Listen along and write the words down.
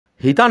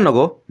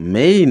හිතන්නකෝ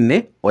මේ ඉන්නේ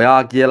ඔයා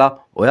කියලා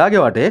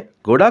ඔයාගේ වටේ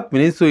ගොඩක්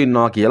මිනිස්සු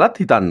ඉන්නවා කියලාත්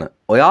හිතන්න.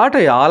 ඔයාට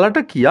යාලට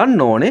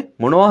කියන්න ඕනේ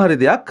මොනවා හරි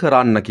දෙයක්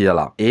කරන්න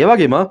කියලා. ඒ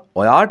වගේම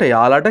ඔයාට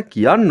යාලට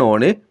කියන්න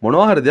ඕනේ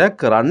මොනවා හරි දෙයක්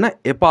කරන්න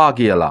එපා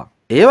කියලා.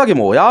 ඒ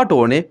වගේම ඔයාට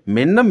ඕනේ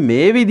මෙන්න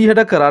මේ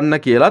විදිහට කරන්න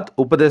කියලාත්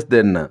උපදෙස්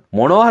දෙන්න.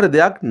 මොනවා හරි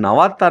දෙයක්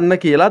නවත්තන්න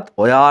කියලාත්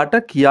ඔයාට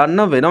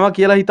කියන්න වෙනවා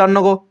කියලා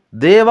හිතන්නකෝ.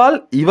 දේවල්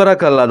ඉවර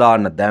කරලා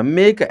දාන්න. දැන්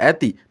මේක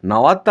ඇති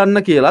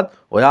නවත්තන්න කියලාත්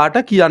ඔයාට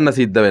කියන්න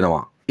සිද්ධ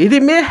වෙනවා.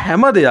 ඉතින් මේ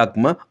හැම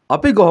දෙයක්ම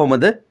අපි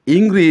කොහොමද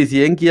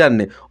ඉංග්‍රීසියෙන්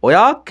කියන්නේ?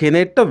 ඔයා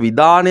කෙනෙක්ට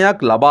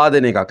විධානයක් ලබා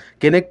දෙන එකක්.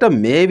 කෙනෙක්ට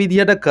මේ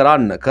විදිහට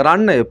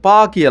කරන්න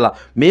එපා කියලා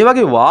මේ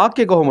වගේ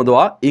වාක්‍ය කොහොමද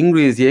ඔයා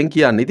ඉංග්‍රීසියෙන්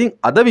කියන්නේ? ඉතින්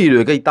අද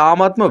වීඩියෝ එක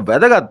ඉතාමත්ම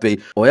වැදගත්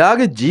වෙයි.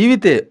 ඔයාගේ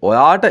ජීවිතේ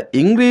ඔයාට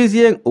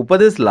ඉංග්‍රීසියෙන්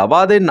උපදෙස්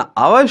ලබා දෙන්න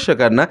අවශ්‍ය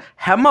කරන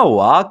හැම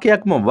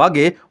වාක්‍යයක්ම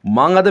වගේ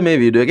මම අද මේ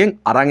වීඩියෝ එකෙන්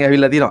අරන්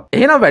ඇවිල්ලා තිනවා.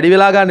 එහෙනම් වැඩි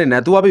වෙලා ගන්න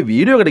නැතුව අපි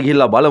වීඩියෝ එකට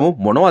ගිහිල්ලා බලමු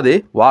මොනවද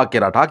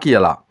වාක්‍ය රටා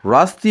කියලා.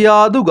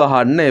 රස්තියාදු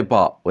ගහන්න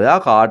එපා. ඔයා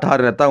කාට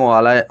හරි නැත්නම්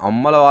ඔයාලා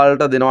අම්මලා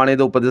වලට දෙනවා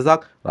නේද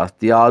උපදෙසක්?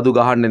 රස්තියාදු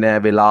ගහන්නේ නෑ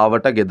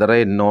වෙලාවට ගෙදර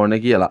එන්න ඕනේ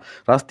කියලා.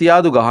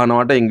 රස්තියාදු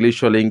ගහනවට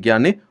ඉංග්‍රීසි වලින්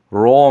කියන්නේ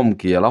රෝම්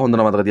කියලා.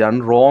 හොඳට මතක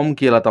තියාගන්න රෝම්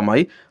කියලා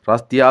තමයි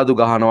රස්තියාදු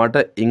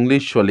ගහනවට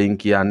ඉංග්‍රීසි වලින්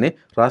කියන්නේ.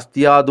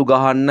 රස්තියාදු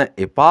ගහන්න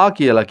එපා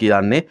කියලා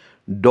කියන්නේ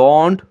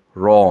don't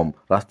roam.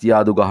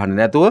 රස්තියාදු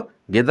ගහන්නේ නැතුව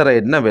ගෙදර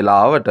එන්න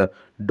වෙලාවට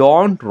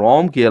don't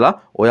roam කියලා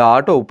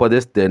ඔයාට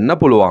උපදෙස් දෙන්න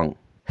පුළුවන්.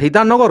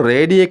 හිතන්නකො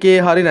රේඩියෝ එකේ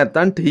හරි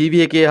නැත්නම්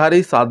ටීවී එකේ හරි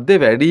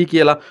සද්දේ වැඩි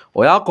කියලා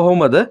ඔයා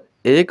කොහොමද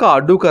ඒක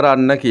අඩු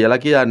කරන්න කියලා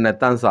කියන්නේ?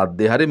 නැත්නම්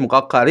සද්දේ හරි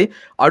මොකක් හරි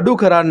අඩු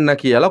කරන්න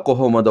කියලා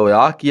කොහොමද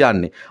ඔයා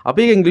කියන්නේ?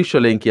 අපි ඒක ඉංග්‍රීසි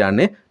වලින්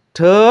කියන්නේ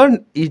turn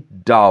it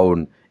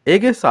down.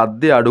 ඒකේ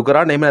සද්දේ අඩු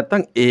කරන්න. එහෙම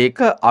නැත්නම්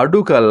ඒක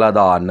අඩු කරලා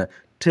දාන්න.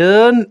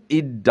 turn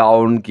it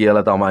down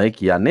කියලා තමයි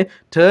කියන්නේ.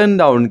 turn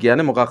down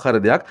කියන්නේ මොකක්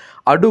හරි දෙයක්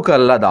අඩු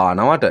කරලා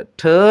දානවට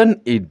turn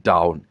it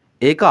down.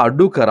 ඒක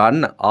අඩු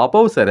කරන්න.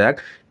 ආපහු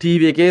සැරයක්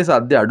ටීවී එකේ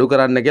සද්ද අඩු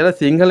කරන්න කියලා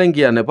සිංහලෙන්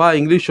කියන්න එපා.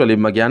 ඉංග්‍රීසි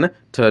වලින්ම කියන්න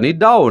turn it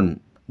down.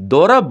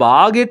 දොර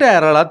බාගෙට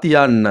ඇරලා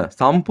තියන්න.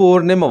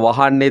 සම්පූර්ණයෙන්ම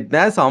වහන්නෙත්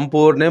නෑ,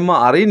 සම්පූර්ණයෙන්ම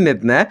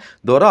අරින්නෙත් නෑ.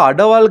 දොර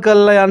අඩවල්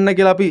කරලා යන්න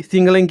කියලා අපි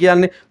සිංහලෙන්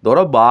කියන්නේ. දොර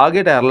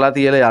බාගෙට ඇරලා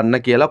තියලා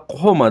යන්න කියලා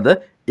කොහොමද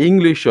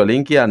ඉංග්‍රීසි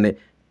වලින් කියන්නේ?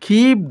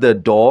 keep the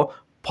door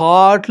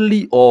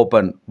partly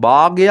open.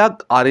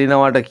 බාගයක්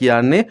අරිනවට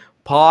කියන්නේ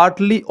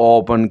partly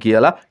open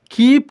කියලා.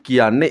 keep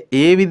කියන්නේ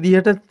ඒ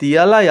විදිහට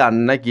තියලා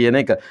යන්න කියන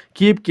එක.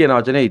 keep කියන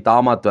වචනේ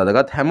ඉතාමත්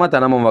වැදගත්. හැම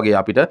තැනම වගේ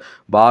අපිට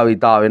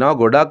භාවිතා වෙනවා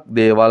ගොඩක්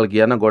දේවල්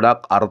කියන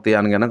ගොඩක්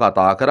අර්ථයන් ගැන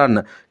කතා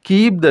කරන්න.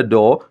 keep the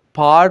door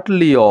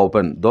partly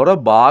open. දොර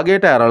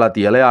බාගෙට ඇරලා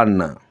තියලා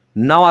යන්න.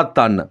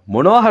 නවත්තන්න.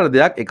 මොනවා හරි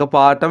දෙයක්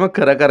එකපාරටම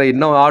කර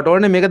ඉන්න ඔයාට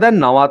ඕනේ මේක දැන්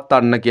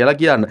නවත්තන්න කියලා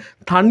කියන්න.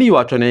 තනි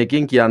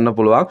වචනයකින් කියන්න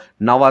පුළුවන්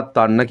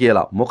නවත්තන්න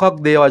කියලා.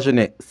 මොකක්ද ඒ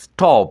වචනේ?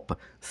 stop.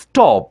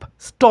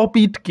 stop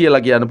it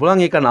කියලා කියන්න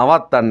පුළුවන්. ඒක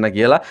නවත්තන්න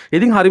කියලා.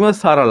 ඉතින් හරිම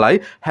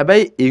සරලයි.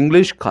 හැබැයි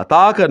ඉංග්‍රීසි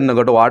කතා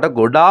කරනකොට ඔයාට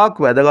ගොඩාක්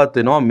වැදගත්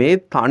වෙනවා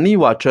මේ තනි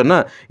වචන.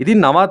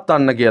 ඉතින්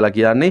නවත්තන්න කියලා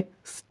කියන්නේ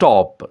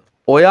stop.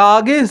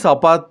 ඔයාගේ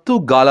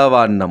සපත්තු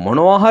ගලවන්න.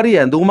 මොනවා හරි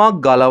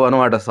ඇඳුමක්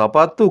ගලවනවට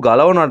සපත්තු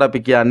ගලවනවට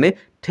අපි කියන්නේ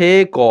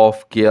take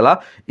off කියලා.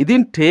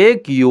 ඉතින්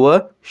take your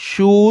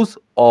shoes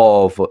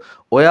off.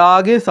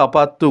 ඔයාගේ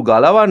සපත්තු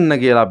ගලවන්න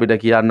කියලා අපිට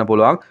කියන්න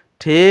පුළුවන්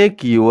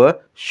take your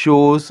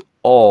shoes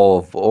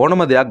off.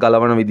 ඕනම දෙයක්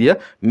ගලවන විදිය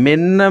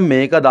මෙන්න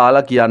මේක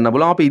දාලා කියන්න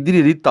පුළුවන්. අපි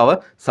ඉදිරියේදී තව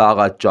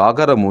සාකච්ඡා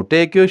කරමු.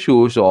 take your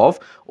shoes off.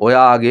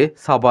 ඔයාගේ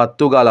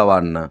සපත්තු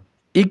ගලවන්න.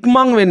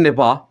 ඉක්මන් වෙන්න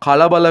එපා,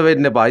 කලබල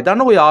වෙන්න එපා.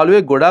 හිතන්නකෝ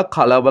යාළුවෙක් ගොඩක්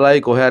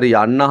කලබලයි කොහේ හරි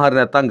යන්න හරි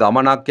නැත්නම්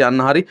ගමනක්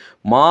යන්න හරි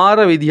මාර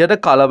විදිහට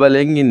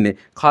කලබලෙන් ඉන්නේ.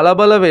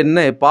 කලබල වෙන්න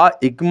එපා,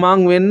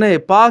 ඉක්මන් වෙන්න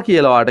එපා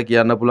කියලා වාට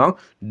කියන්න පුළුවන්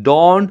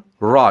don't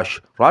rush.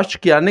 rush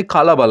කියන්නේ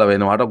කලබල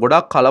වෙනවාට.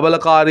 ගොඩක්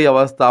කලබලකාරී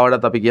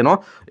අවස්ථාවකට අපි කියනවා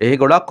ඒ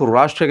ගොඩක්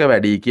rush එක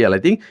වැඩි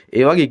කියලා. ඉතින්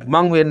ඒ වගේ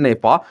ඉක්මන් වෙන්න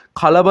එපා,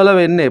 කලබල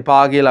වෙන්න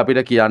එපා කියලා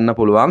අපිට කියන්න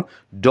පුළුවන්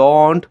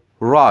don't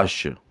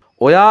rush.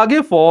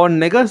 ඔයාගේ ෆෝන්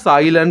එක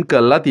සයිලන්ට්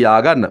කරලා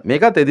තියාගන්න.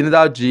 මේකත්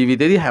එදිනදා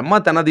ජීවිතේදී හැම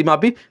තැනදීම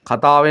අපි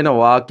කතා වෙන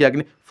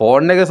වාක්‍යයක්නේ.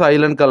 ෆෝන් එක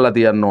සයිලන්ට් කරලා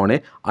තියන්න ඕනේ.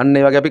 අන්න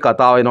ඒ වගේ අපි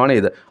කතා වෙනව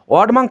නේද?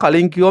 ඔයාට මම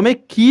කලින් කිව්වා මේ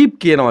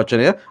keep කියන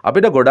වචනය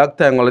අපිට ගොඩක්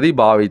තැන්වලදී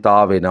භාවිතා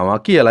වෙනවා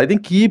කියලා.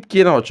 ඉතින් keep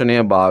කියන වචනය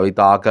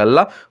භාවිතා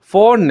කරලා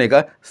ෆෝන් එක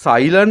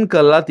සයිලන්ට්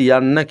කරලා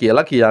තියන්න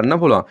කියලා කියන්න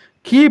පුළුවන්.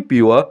 keep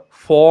your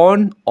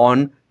phone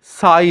on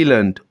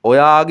silent.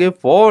 ඔයාගේ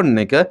ෆෝන්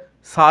එක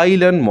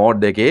silent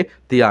mode එකේ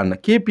තියන්න.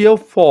 keep your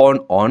phone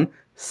on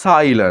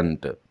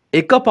silent.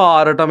 එක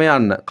පාරටම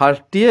යන්න.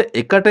 කට්ටිය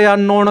එකට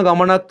යන්න ඕන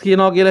ගමනක්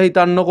තියනවා කියලා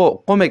හිතන්නකෝ.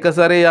 ඔක්කොම එක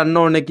සැරේ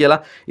යන්න ඕනේ කියලා.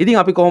 ඉතින්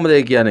අපි කොහොමද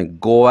ඒ කියන්නේ?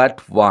 go at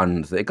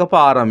once. එක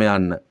පාරම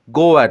යන්න.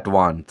 go at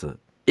once.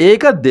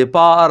 ඒක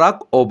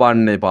දෙපාරක්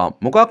ඔබන්න එපා.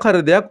 මොකක්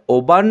හරි දෙයක්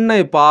ඔබන්න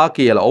එපා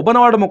කියලා.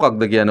 ඔබනවට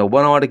මොකක්ද කියන්නේ?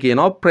 ඔබනවට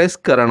කියනවා ප්‍රෙස්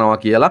කරනවා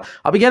කියලා.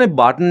 අපි කියන්නේ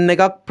බටන්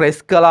එකක්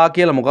ප්‍රෙස් කළා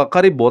කියලා මොකක්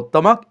හරි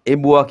බොත්තමක්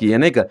එබුවා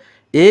කියන එක.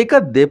 ඒක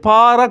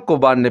දෙපාරක්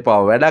ඔබන්න එපා.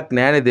 වැඩක්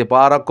නෑනේ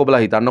දෙපාරක්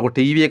ඔබලා හිතන්නකො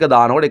ටීවී එක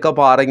දානකොට එක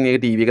පාරකින් ඒක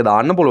ටීවී එක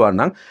දාන්න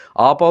පුළුවන් නම්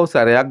ආපහු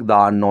සැරයක්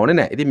දාන්න ඕනේ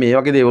නෑ. ඉතින් මේ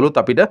වගේ දේවලුත්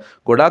අපිට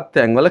ගොඩක්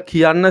තැන්වල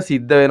කියන්න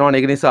සිද්ධ වෙනවා.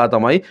 ඒක නිසා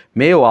තමයි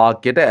මේ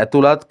වාක්‍යයට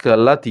ඇතුළත්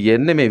කරලා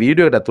තියෙන්නේ මේ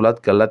වීඩියෝ එකට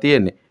ඇතුළත් කරලා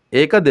තියෙන්නේ.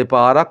 ඒක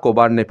දෙපාරක්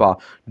ඔබන්න එපා.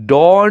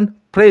 Don't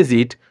press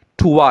it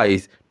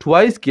twice.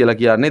 Twice කියලා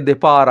කියන්නේ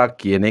දෙපාරක්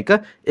කියන එක.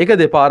 ඒක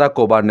දෙපාරක්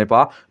ඔබන්න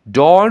එපා.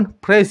 Don't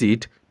press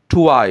it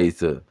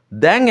twice.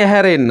 දැන්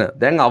ඇහැරෙන්න.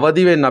 දැන්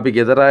අවදි වෙන්න. අපි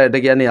ගෙදරට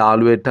කියන්නේ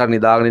යාළුවෙක්ට හරි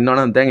නිදාගෙන ඉන්නවා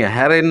නම් දැන්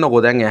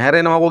ඇහැරෙන්නකෝ. දැන්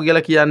ඇහැරෙනවකෝ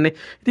කියලා කියන්නේ.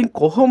 ඉතින්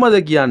කොහොමද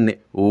කියන්නේ?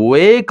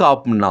 Wake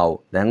up now.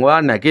 දැන් ඔයා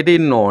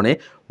නැගිටින්න ඕනේ.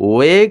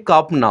 Wake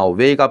up now.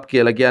 Wake up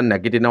කියලා කියන්නේ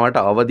නැගිටිනවට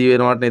අවදි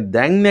වෙනවටනේ.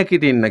 දැන්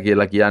නැගිටින්න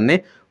කියලා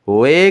කියන්නේ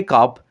wake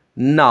up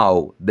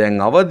now.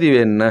 දැන් අවදි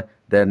වෙන්න.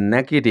 දැන්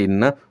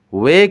නැගිටින්න.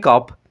 Wake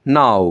up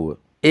now.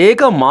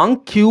 ඒක මං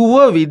කිව්ව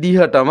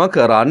විදිහටම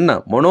කරන්න.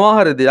 මොනවා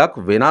හරි දෙයක්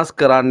වෙනස්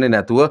කරන්නේ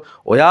නැතුව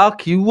ඔයා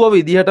කිව්ව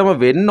විදිහටම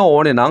වෙන්න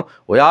ඕනේ නම්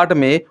ඔයාට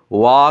මේ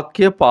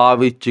වාක්‍ය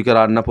පාවිච්චි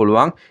කරන්න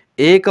පුළුවන්.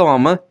 ඒක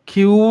මම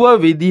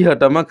කිව්ව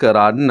විදිහටම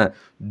කරන්න.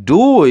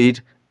 Do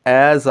it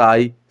as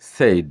I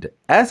said.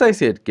 As I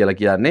said කියලා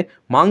කියන්නේ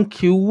මං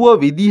කිව්ව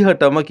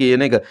විදිහටම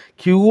කියන එක.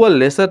 කිව්ව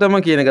ලෙසටම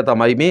කියන එක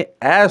තමයි මේ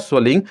as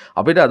වලින්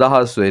අපිට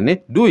අදහස්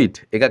වෙන්නේ. Do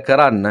it. ඒක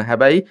කරන්න.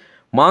 හැබැයි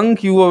මං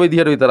කිව්ව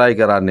විදිහට විතරයි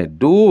කරන්නේ.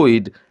 Do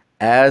it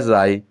as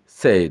I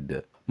said.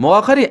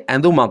 මොකක් හරි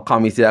ඇඳුමක්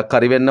කමිසයක්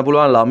හරි වෙන්න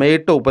පුළුවන්.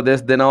 ළමයට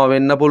උපදෙස් දෙනවා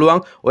වෙන්න පුළුවන්.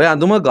 ඔය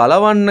ඇඳුම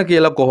ගලවන්න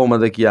කියලා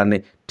කොහොමද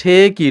කියන්නේ?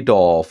 Take it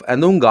off.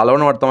 ඇඳුම්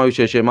ගලවනවට තමයි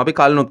විශේෂයෙන්ම අපි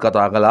කලිනුත්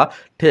කතා කළා.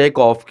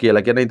 Take off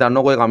කියලා කියන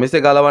හිතන්නකො ඔය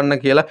කමිසේ ගලවන්න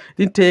කියලා.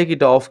 ඉතින් take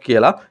it off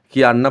කියලා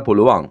කියන්න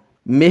පුළුවන්.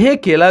 මෙහෙ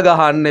කෙල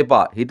ගහන්න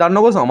එපා.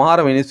 හිතන්නකො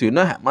සමහර මිනිස්සු ඉන්න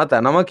හැම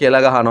තැනම කෙල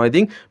ගහනවා.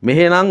 ඉතින්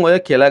මෙහෙ නම් ඔය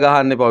කෙල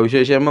ගහන්න එපා.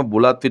 විශේෂයෙන්ම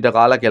බුලත් විට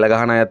කාලා කෙල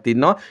ගහන අයත්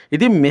ඉන්නවා.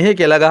 ඉතින් මෙහෙ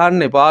කෙල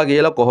ගහන්න එපා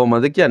කියලා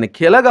කොහොමද කියන්නේ?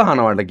 කෙල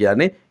ගහනවට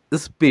කියන්නේ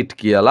spit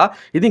කියලා.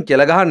 ඉතින්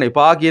කෙල ගහන්න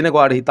එපා කියනකොට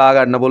ඔයාලට හිතා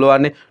ගන්න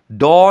පුළුවන්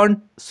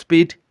don't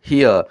spit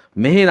here.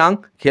 මෙහෙ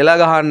නම් කෙල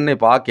ගහන්න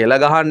එපා. කෙල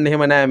ගහන්න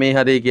එහෙම නෑ මේ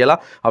හරිය කියලා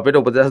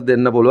අපිට උපදෙස්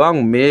දෙන්න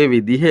පුළුවන් මේ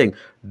විදිහෙන්.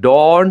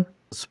 don't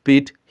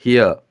spit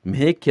here.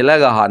 මෙහෙ කෙල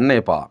ගහන්න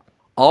එපා.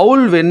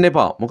 අවුල් වෙන්න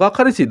එපා. මොකක්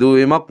හරි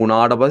සිදුවීමක්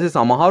වුණාට පස්සේ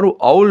සමහරු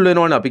අවුල්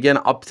වෙනවනේ. අපි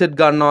කියන්නේ අප්සෙට්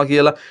ගන්නවා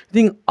කියලා.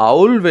 ඉතින්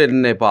අවුල්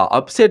වෙන්න එපා,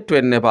 අප්සෙට්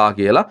වෙන්න එපා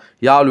කියලා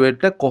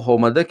යාළුවෙක්ට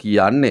කොහොමද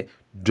කියන්නේ?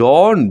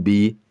 Don't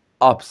be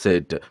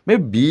upset. මේ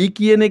be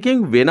කියන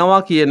එකෙන්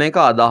වෙනවා කියන එක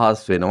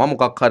අදහස් වෙනවා.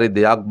 මොකක් හරි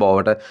දෙයක්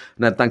බවට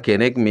නැත්නම්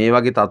කෙනෙක් මේ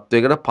වගේ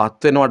තත්වයකට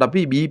පත් වෙනවට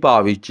අපි be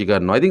පාවිච්චි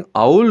කරනවා. ඉතින්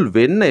අවුල්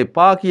වෙන්න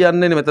එපා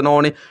කියන්නේ මෙතන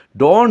ඕනේ.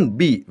 Don't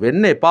be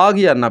වෙන්න එපා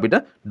කියන්න අපිට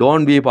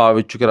don't be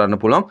පාවිච්චි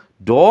කරන්න පුළුවන්.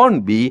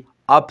 Don't be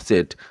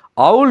upset.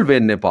 අවුල්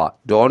වෙන්න එපා.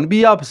 Don't be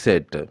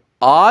upset.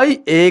 ආයි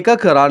ඒක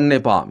කරන්න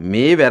එපා.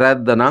 මේ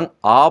වැරද්ද නම්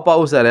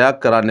ආපහු සැරයක්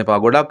කරන්න එපා.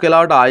 ගොඩක්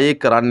වෙලාවට ආයි ඒක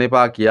කරන්න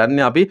එපා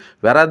කියන්නේ අපි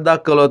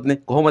වැරද්දක් කළොත්නේ.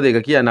 කොහොමද ඒක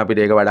කියන්නේ?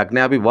 අපිට ඒක වැඩක්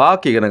නෑ. අපි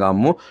වාක්‍ය ඉගෙන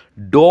ගමු.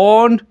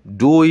 Don't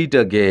do it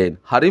again.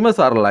 හරිම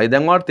සරලයි.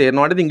 දැන් ඔයාලට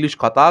තේරෙනවද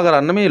ඉංග්‍රීසි කතා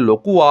කරන්න මේ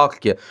ලොකු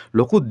වාක්‍ය,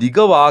 ලොකු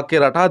දිග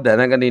වාක්‍ය රටා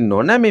දැනගෙන ඉන්න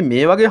ඕනේ.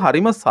 මේ වගේ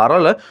හරිම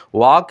සරල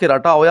වාක්‍ය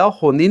රටා ඔයා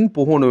හොඳින්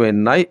පුහුණු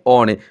වෙන්නයි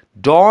ඕනේ.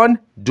 Don't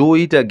do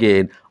it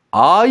again.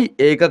 ආයි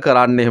ඒක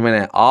කරන්න එහෙම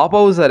නෑ.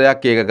 ආපහු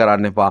සැරයක් ඒක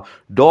කරන්න එපා.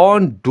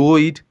 Don't do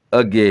it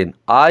again.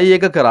 ආයි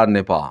ඒක කරන්න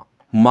එපා.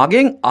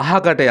 මගෙන්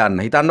අහකට යන්න.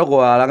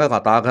 හිතන්නකෝ ඔයා ළඟ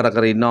කතා කර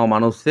කර ඉන්නව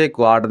මිනිස්සෙක්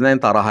ඔයාට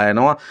දැන් තරහ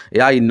යනවා.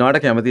 එයා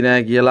ඉන්නවට කැමති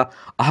නෑ කියලා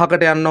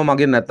අහකට යනවා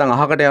මගෙන් නැත්තම්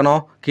අහකට යනවා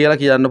කියලා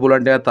කියන්න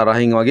පුළුවන් ටිකක්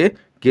තරහින් වගේ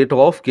get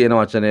off කියන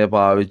වචනය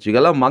පාවිච්චි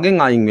කළා. මගෙන්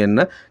අයින්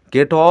වෙන්න.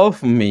 Get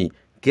off me.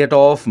 Get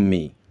off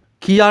me.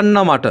 කියන්න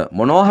මට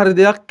මොනවා හරි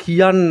දෙයක්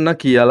කියන්න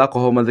කියලා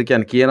කොහොමද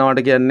කියන්නේ? කියනවට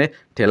කියන්නේ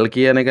tell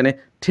කියන එකනේ.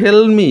 tell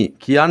me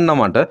කියන්න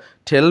මට.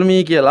 tell me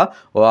කියලා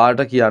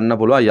ඔයාට කියන්න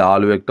පුළුවන්.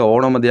 යාළුවෙක්ට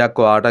ඕනම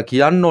දෙයක් ඔයාට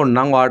කියන්න ඕන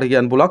නම් ඔයාට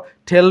කියන්න පුළුවන්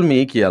tell me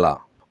කියලා.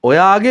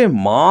 ඔයාගේ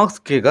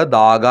මාස්ක් එක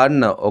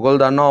දාගන්න.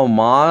 ඔයගොල්ලෝ දන්නවා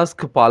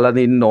මාස්ක්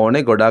පළඳින්න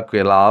ඕනේ ගොඩක්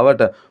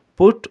වෙලාවට.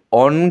 put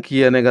on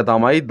කියන එක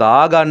තමයි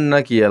දාගන්න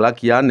කියලා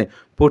කියන්නේ.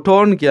 put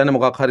on කියන්නේ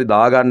මොකක් හරි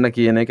දාගන්න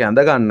කියන එක,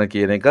 ඇඳගන්න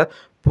කියන එක.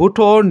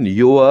 put on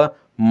your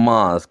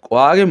mask.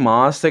 ඔයාගේ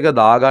මාස්ක් එක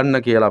දාගන්න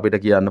කියලා අපිට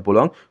කියන්න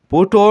පුළුවන්.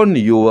 put on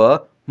your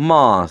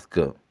mask.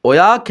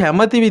 ඔයා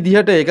කැමති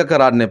විදිහට ඒක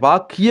කරන්න එපා.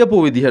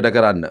 කියපු විදිහට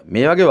කරන්න.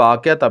 මේ වගේ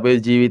වාක්‍යයක් අපේ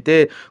ජීවිතේ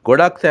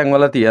ගොඩක්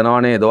තැන්වල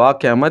තියෙනවා නේද? ඔයා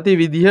කැමති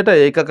විදිහට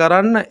ඒක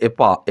කරන්න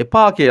එපා.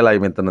 එපා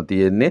කියලායි මෙතන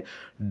තියෙන්නේ.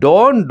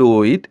 Don't do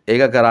it.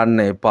 ඒක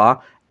කරන්න එපා.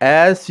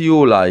 As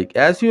you like.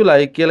 As you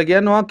like කියලා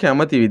කියන්නේ ඔයා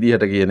කැමති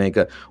විදිහට කියන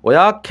එක.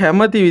 ඔයා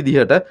කැමති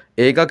විදිහට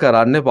ඒක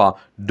කරන්න එපා.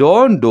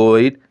 Don't do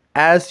it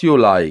as you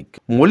like.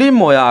 මුලින්ම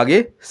ඔයාගේ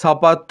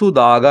සපත්තු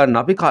දාගන්න.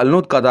 අපි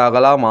කලිනුත් කතා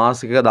කළා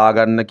මාස්ක් එක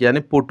දාගන්න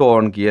කියන්නේ put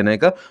on කියන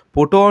එක.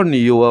 put on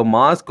your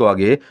mask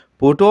වගේ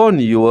put on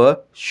your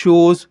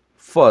shoes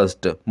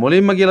first.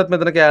 මුලින්ම කියලාත්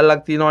මෙතන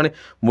කෑල්ලක් තියෙනවානේ.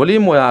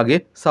 මුලින්ම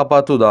ඔයාගේ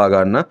සපත්තු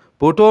දාගන්න.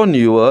 put on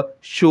your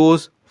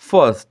shoes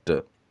first.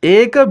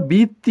 ඒක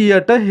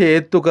බිත්තියට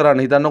හේතු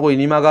කරන්න. හිතන්නකෝ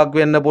ඉනිමගක්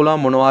වෙන්න පුළුවන්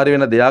මොනවා හරි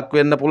වෙන දෙයක්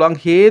වෙන්න පුළුවන්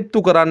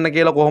හේතු කරන්න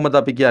කියලා කොහොමද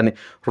අපි කියන්නේ?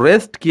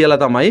 rest කියලා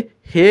තමයි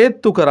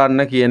හේතු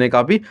කරන්න කියන එක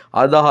අපි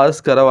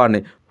අදහස්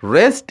කරවන්නේ.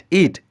 rest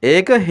it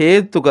ඒක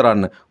හේතු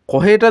කරන්න.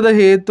 කොහෙටද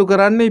හේතු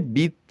කරන්නේ?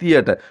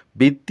 බිත්තියට.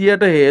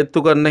 බිත්තියට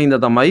හේතු කරන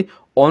හින්දා තමයි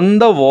on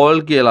the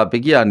wall කියලා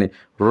අපි කියන්නේ.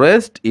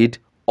 rest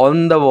it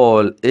on the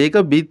wall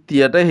ඒක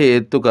බිත්තියට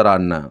හේතු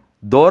කරන්න.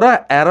 දොර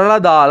ඇරලා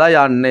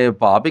දාලා යන්න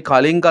එපා. අපි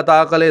කලින්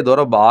කතා කළේ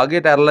දොර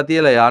බාගෙට ඇරලා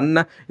තියලා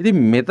යන්න.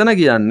 ඉතින් මෙතන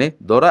කියන්නේ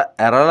දොර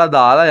ඇරලා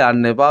දාලා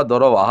යන්න එපා.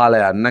 දොර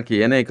වහලා යන්න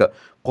කියන එක.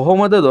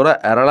 කොහොමද දොර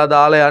ඇරලා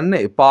දාලා යන්න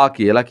එපා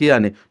කියලා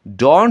කියන්නේ?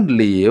 don't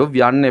leave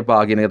යන්න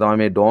එපා කියන එක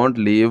තමයි මේ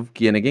don't leave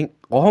කියන එකෙන්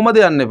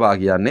කොහොමද යන්න එපා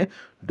කියන්නේ?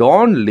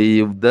 don't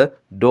leave the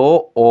door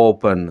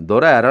open.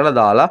 දොර ඇරලා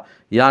දාලා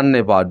යන්න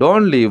එපා.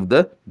 don't leave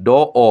the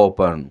door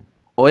open.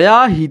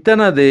 ඔයා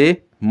හිතන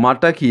දේ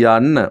මට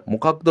කියන්න.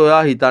 මොකක්ද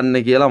ඔයා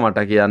හිතන්නේ කියලා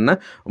මට කියන්න.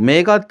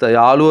 මේකත්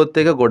යාළුවොත්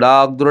එක්ක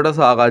ගොඩාක් දුරට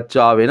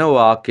සාකච්ඡා වෙන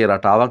වාක්‍ය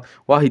රටාවක්.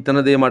 ඔයා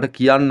හිතන දේ මට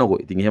කියන්නකෝ.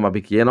 ඉතින් එහෙම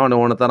අපි කියනවනේ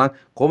ඕන තරම්.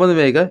 කොහොමද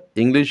මේක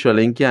ඉංග්‍රීසි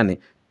වලින් කියන්නේ?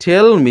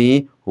 tell me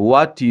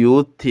what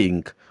you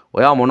think.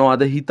 ඔයා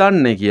මොනවද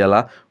හිතන්නේ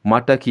කියලා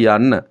මට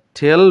කියන්න.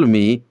 tell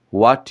me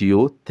what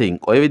you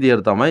think. ඔය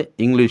විදිහට තමයි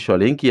ඉංග්‍රීසි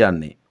වලින්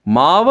කියන්නේ.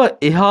 මාව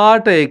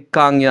එහාට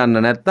එක්කන්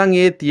යන්න. නැත්නම්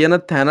ඒ තියෙන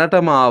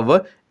තැනට මාව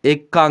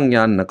එක්කන්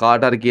යන්න.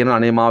 කාට හරි කියන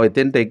අනේ මාව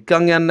එතෙන්ට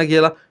එක්කන් යන්න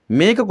කියලා.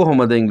 මේක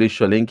කොහොමද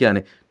ඉංග්‍රීසි වලින්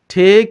කියන්නේ?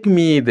 take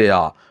me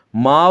there.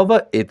 මාව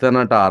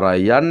එතනට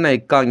අරයි යන්න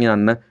එක්කන්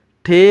යන්න.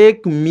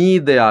 take me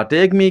there.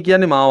 take me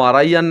කියන්නේ මාව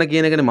අරයි යන්න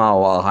කියන එකනේ.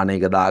 මාව වාහන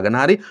එක දාගෙන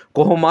හරි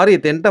කොහොම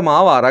හරි එතෙන්ට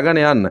මාව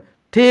අරගෙන යන්න.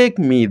 take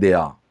me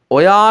there.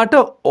 ඔයාට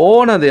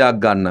ඕන දෙයක්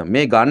ගන්න.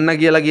 මේ ගන්න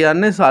කියලා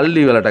කියන්නේ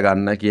සල්ලි වලට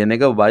ගන්න කියන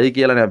එක buy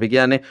කියලානේ අපි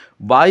කියන්නේ.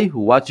 buy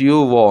what you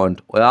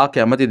want. ඔයා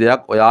කැමති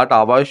දෙයක්, ඔයාට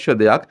අවශ්‍ය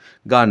දෙයක්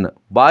ගන්න.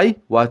 buy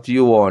what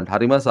you want.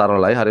 හරිම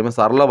සරලයි. හරිම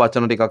සරල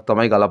වචන ටිකක්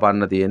තමයි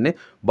ගලපන්න තියෙන්නේ.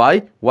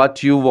 buy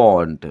what you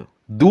want.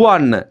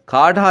 දුවන්න.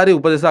 කාට හරි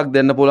උපදේශයක්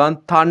දෙන්න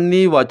පුළුවන්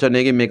තන්නේ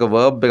වචනයකින් මේක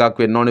verb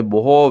එකක් වෙන්න ඕනේ.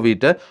 බොහෝ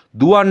විට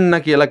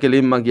දුවන්න කියලා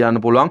කෙලින්ම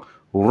කියන්න පුළුවන්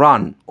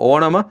run.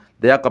 ඕනම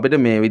දෙයක් අපිට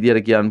මේ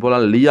විදිහට කියන්න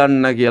පුළුවන්.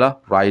 ලියන්න කියලා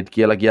write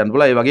කියලා කියන්න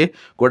පුළුවන්. ඒ වගේ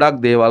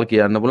ගොඩක් දේවල්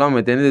කියන්න පුළුවන්.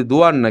 මෙතනදී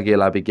දුවන්න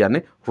කියලා අපි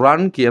කියන්නේ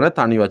run කියන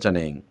තනි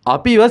වචනයෙන්.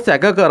 අපිව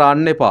සැක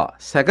කරන්න එපා.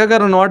 සැක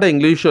කරනවට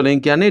ඉංග්‍රීසි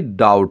වලින් කියන්නේ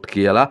doubt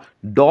කියලා.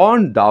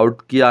 don't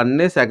doubt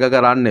කියන්නේ සැක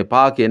කරන්න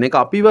එපා කියන එක.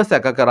 අපිව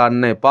සැක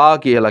කරන්න එපා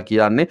කියලා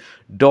කියන්නේ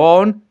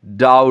don't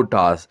doubt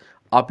us.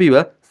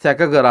 අපිව සැක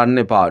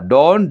කරන්න එපා.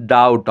 don't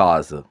doubt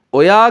us.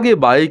 ඔයාගේ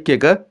බයික්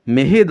එක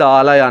මෙහෙ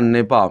දාලා යන්න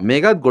එපා.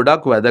 මේකත්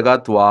ගොඩක්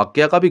වැදගත්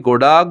වාක්‍යයක්. අපි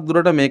ගොඩාක්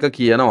දුරට මේක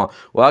කියනවා.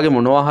 ඔයාගේ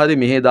මොනවා හරි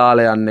මෙහෙ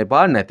දාලා යන්න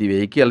එපා නැති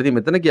වෙයි කියලා. ඉතින්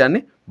මෙතන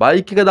කියන්නේ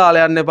බයික් එක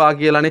දාලා යන්න එපා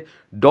කියලානේ.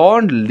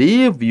 don't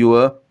leave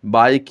your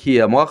bike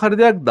here. මොකක්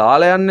හරි දෙයක්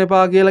දාලා යන්න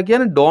එපා කියලා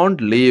කියන්නේ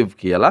don't leave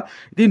කියලා.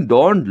 ඉතින්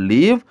don't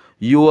leave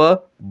your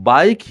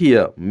bike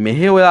here.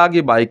 මෙහෙ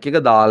ඔයාගේ බයික්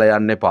එක දාලා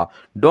යන්න එපා.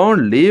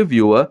 don't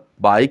leave your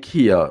bike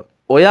here.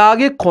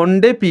 ඔයාගේ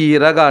කොණ්ඩේ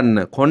පීර ගන්න.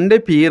 කොණ්ඩේ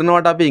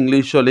පීරනවට අපි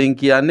ඉංග්‍රීසි වලින්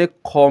කියන්නේ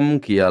comb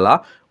කියලා.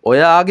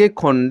 ඔයාගේ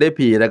කොණ්ඩේ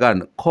පීර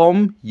ගන්න.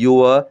 comb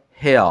your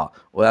hair.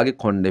 ඔයාගේ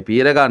කොණ්ඩේ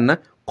පීර ගන්න.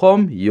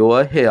 comb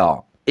your hair.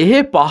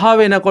 එහෙ පහ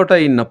වෙනකොට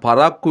ඉන්න.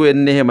 පරක්කු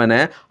වෙන්නේ එහෙම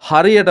නැහැ.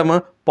 හරියටම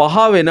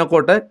පහ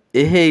වෙනකොට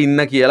එහෙ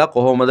ඉන්න කියලා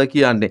කොහොමද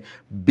කියන්නේ?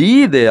 be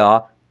there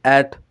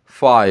at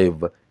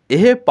 5.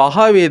 එහෙ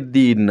පහ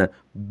වෙද්දී ඉන්න.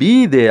 be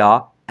there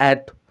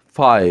at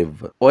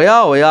 5.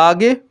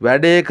 ඔයාගේ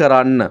වැඩේ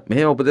කරන්න.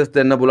 මෙහෙම උපදෙස්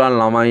දෙන්න පුළුවන්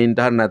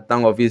ළමයින්ට හරි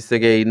නැත්නම් ඔෆිස්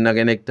එකේ ඉන්න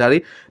කෙනෙක්ට හරි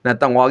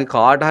නැත්නම් ඔයාගේ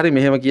කාට හරි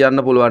මෙහෙම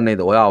කියන්න පුළුවන්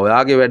නේද?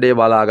 ඔයාගේ වැඩේ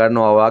බලා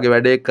ගන්නවා. ඔයාගේ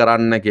වැඩේ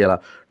කරන්න කියලා.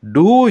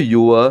 do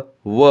your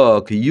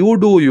work. you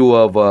do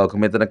your work.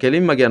 මෙතන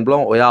කෙලින්ම කියන්න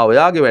පුළුවන්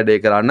ඔයාගේ වැඩේ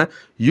කරන්න.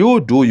 you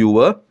do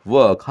your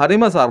work.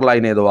 හරිම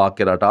සරලයි නේද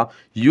වාක්‍ය රටා?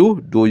 you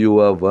do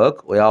your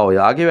work.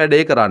 ඔයාගේ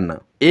වැඩේ කරන්න.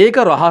 ඒක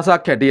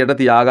රහසක් හැටියට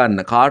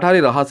තියාගන්න. කාට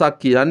හරි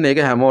රහසක් කියන්නේ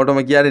ඒක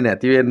හැමෝටම කියන්නේ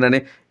නැති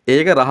වෙන්නනේ.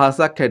 ඒක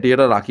රහසක්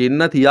හැටියට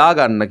රකින්න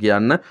තියාගන්න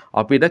කියන්න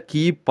අපිට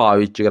keep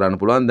පාවිච්චි කරන්න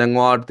පුළුවන්. දැන්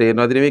ඔයාලට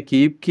තේරෙනවද මේ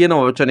keep කියන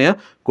වචනය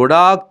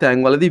ගොඩාක්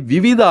තැන්වලදී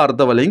විවිධ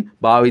අර්ථ වලින්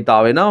භාවිතා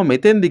වෙනවා.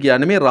 මෙතෙන්දි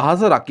කියන්නේ මේ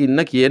රහස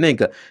රකින්න කියන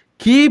එක.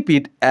 keep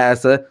it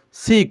as a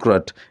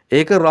secret.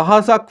 ඒක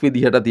රහසක්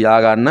විදිහට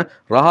තියාගන්න,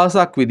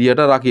 රහසක්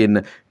විදිහට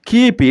රකින්න.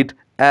 keep it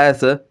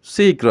as a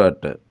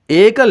secret.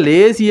 ඒක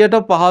ලේසියට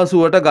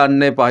පහසුවට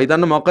ගන්න එපා.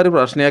 හිතන්න මොකක් හරි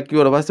ප්‍රශ්නයක්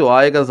කිව්වට පස්සේ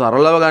ඔයා ඒක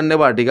සරලව ගන්න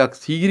එපා. ටිකක්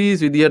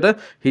සීරියස් විදියට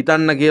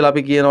හිතන්න කියලා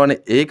අපි කියනවනේ.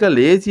 ඒක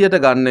ලේසියට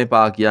ගන්න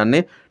එපා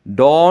කියන්නේ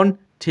don't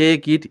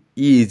take it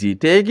easy.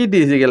 take it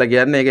easy කියලා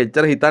කියන්නේ ඒක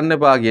එච්චර හිතන්න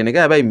එපා කියන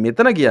එක. හැබැයි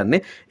මෙතන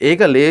කියන්නේ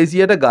ඒක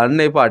ලේසියට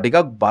ගන්න එපා.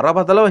 ටිකක්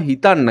බරපතලව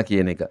හිතන්න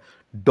කියන එක.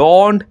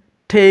 don't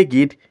take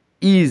it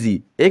easy.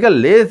 ඒක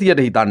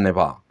ලේසියට හිතන්න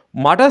එපා.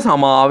 මට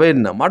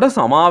සමාවෙන්න. මට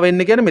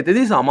සමාවෙන්න කියන්නේ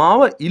මෙතනදී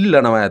සමාව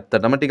ඉල්ලනවා.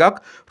 ඇත්තටම ටිකක්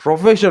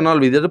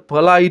ප්‍රොෆෙෂනල් විදියට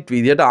polite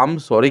විදියට I'm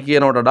sorry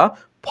කියනකට වඩා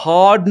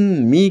pardon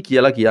me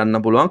කියලා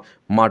කියන්න පුළුවන්.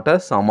 මට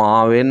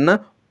සමාවෙන්න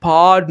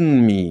pardon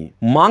me.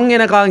 මං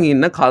එනකන්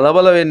ඉන්න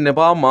කලබල වෙන්න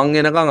එපා. මං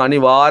එනකන්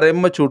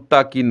අනිවාර්යෙන්ම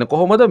චුට්ටක් ඉන්න.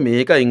 කොහොමද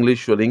මේක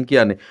ඉංග්‍රීසි වලින්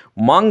කියන්නේ?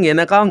 මං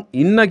එනකන්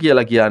ඉන්න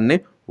කියලා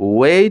කියන්නේ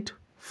wait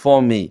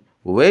for me.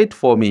 wait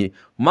for me.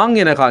 මං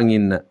එනකන්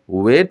ඉන්න.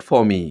 wait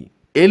for me.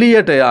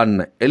 එලියට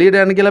යන්න. එලියට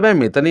යන්න කියලා බෑ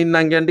මෙතනින්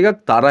නම් කියන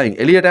ටිකක් තරහින්.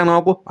 එලියට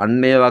යනවාකෝ.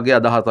 අන්න ඒ වගේ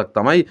අදහසක්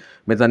තමයි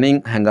මෙතනින්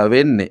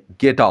හැඟවෙන්නේ.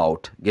 get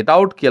out. get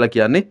out කියලා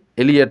කියන්නේ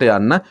එලියට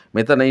යන්න.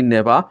 මෙතන ඉන්න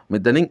එපා.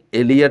 මෙතනින්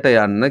එලියට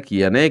යන්න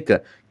කියන එක.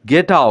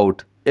 get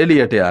out.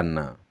 එලියට යන්න.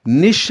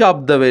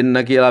 නිශ්ශබ්ද වෙන්න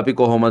කියලා අපි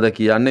කොහොමද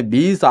කියන්නේ?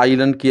 be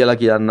silent කියලා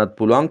කියන්නත්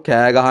පුළුවන්.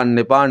 කෑ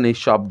ගහන්න එපා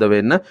නිශ්ශබ්ද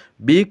වෙන්න.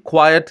 be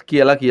quiet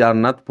කියලා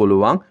කියන්නත්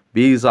පුළුවන්.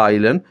 be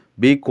silent,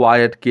 be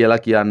quiet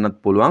කියලා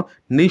කියන්නත් පුළුවන්.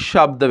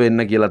 නිශ්ශබ්ද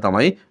වෙන්න කියලා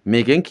තමයි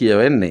මේකෙන්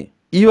කියවෙන්නේ.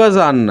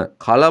 ඉවසන්න.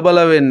 කලබල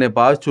වෙන්න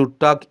එපා.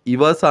 චුට්ටක්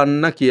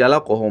ඉවසන්න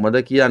කියලා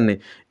කොහොමද කියන්නේ?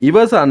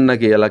 ඉවසන්න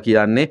කියලා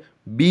කියන්නේ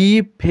be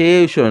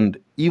patient.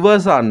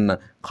 ඉවසන්න.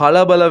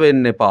 කලබල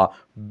වෙන්න එපා.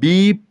 be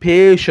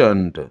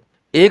patient.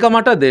 ඒක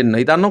මට දෙන්න.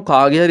 හිතන්නකො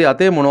කාගේ හරි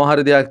අතේ මොනවා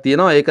හරි දෙයක්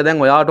තියෙනවා. ඒක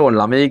දැන් ඔයාට ඕන.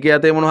 ළමයිගේ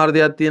අතේ මොනවා හරි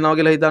දෙයක් තියෙනවා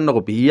කියලා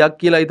හිතන්නකො. පිහියක්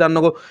කියලා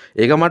හිතන්නකො.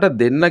 ඒක මට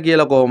දෙන්න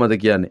කියලා කොහොමද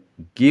කියන්නේ?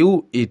 Give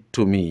it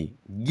to me.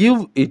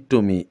 Give it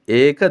to me.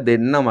 ඒක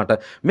දෙන්න මට.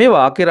 මේ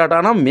වාක්‍ය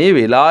රටා නම් මේ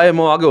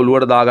වෙලාවෙම වගේ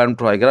ඔලුවට දාගන්න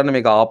try කරන්න.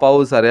 මේක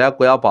ආපහු සැරයක්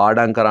ඔයා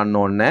පාඩම් කරන්න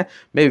ඕනේ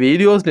නැහැ. මේ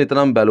වීඩියෝස්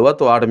නිතරම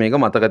බැලුවත් ඔයාට මේක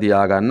මතක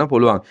තියාගන්න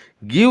පුළුවන්.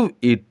 Give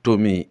it to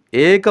me.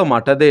 ඒක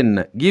මට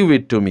දෙන්න. Give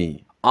it to me.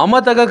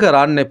 අමතක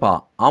කරන්න එපා.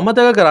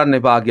 අමතක කරන්න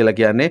එපා කියලා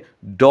කියන්නේ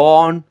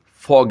don't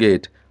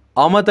forget.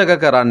 අමතක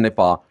කරන්න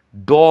එපා.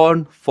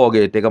 don't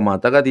forget. ඒක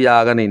මතක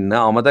තියාගෙන ඉන්න.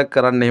 අමතක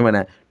කරන්න එහෙම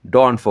නැහැ.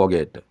 don't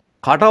forget.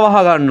 කට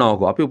වහ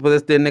ගන්නවකෝ. අපි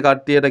උපදෙස් දෙන්නේ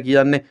කට්ටියට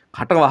කියන්නේ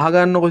කට වහ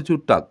ගන්නකො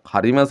චුට්ටක්.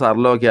 හරිම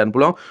සරලව කියන්න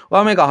පුළුවන්.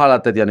 ඔයා මේක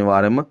අහලත් ඇති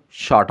අනිවාර්යයෙන්ම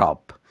shut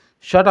up.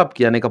 shut up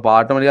කියන එක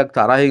පාඩම ටිකක්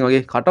තරහින්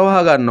වගේ කට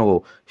වහ ගන්නකෝ.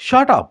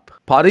 shut up.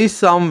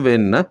 පරිස්සම්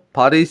වෙන්න.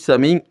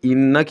 පරිස්සමින්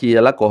ඉන්න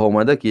කියලා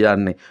කොහොමද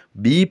කියන්නේ?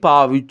 be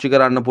පාවිච්චි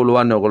කරන්න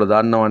පුළුවන්. ඔයගොල්ලෝ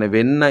දන්නවනේ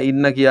වෙන්න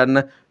ඉන්න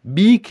කියන්න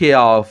be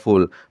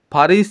careful.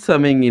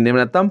 පරිස්සමින් ඉන්න.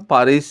 එහෙම නැත්නම්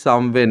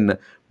පරිස්සම් වෙන්න.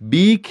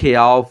 be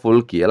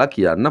careful කියලා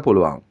කියන්න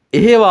පුළුවන්.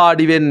 එහෙ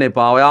වාඩි වෙන්න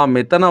එපා. ඔයා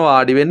මෙතන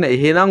වාඩි වෙන්න.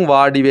 එහෙනම්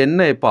වාඩි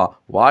වෙන්න එපා.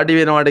 වාඩි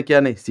වෙනවට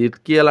කියන්නේ sit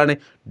කියලානේ.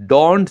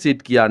 don't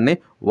sit කියන්නේ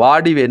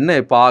වාඩි වෙන්න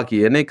එපා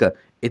කියන එක.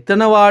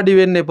 එතන වාඩි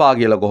වෙන්න එපා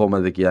කියලා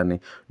කොහොමද කියන්නේ?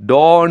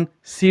 don't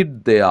sit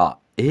there.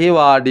 එහෙ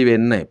වාඩි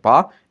වෙන්න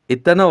එපා.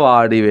 එතන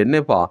වාඩි වෙන්න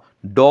එපා.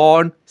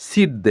 don't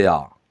sit there.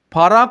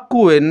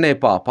 පරක්කු වෙන්න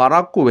එපා.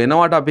 පරක්කු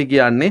වෙනවට අපි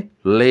කියන්නේ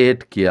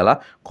late කියලා.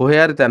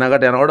 කොහේ හරි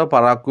තැනකට යනකොට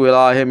පරක්කු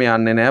වෙලා එහෙම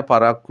යන්නේ නැහැ.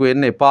 පරක්කු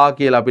වෙන්න එපා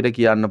කියලා අපිට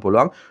කියන්න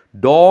පුළුවන්.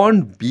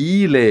 don't be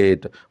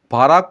late.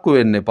 පරක්කු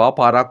වෙන්න එපා.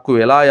 පරක්කු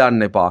වෙලා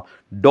යන්න එපා.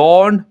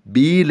 don't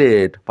be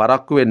late.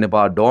 පරක්කු වෙන්න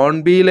එපා.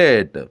 don't be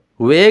late.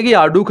 වේගය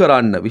අඩු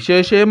කරන්න.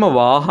 විශේෂයෙන්ම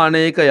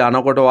වාහනයක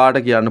යනකොට වාට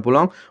කියන්න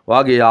පුළුවන්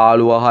වාගේ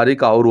යාළුවා හරි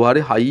කවුරු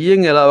හරි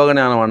හයියෙන්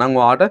එලවගෙන යනවා නම්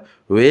වාට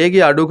වේගය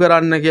අඩු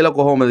කරන්න කියලා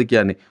කොහොමද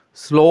කියන්නේ?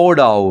 slow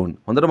down.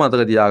 හොඳට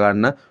මතක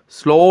තියාගන්න.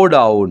 slow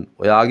down.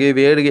 ඔයාගේ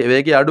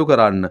වේගය අඩු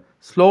කරන්න.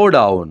 slow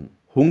down.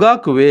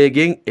 හුඟක්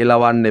වේගෙන්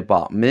එලවන්න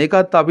එපා.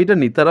 මේකත් අපිට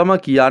නිතරම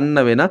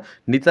කියන්න වෙන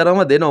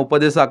නිතරම දෙන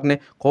උපදෙසක්නේ.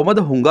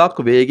 කොහොමද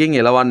හුඟක් වේගෙන්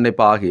එලවන්න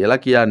එපා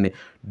කියලා කියන්නේ?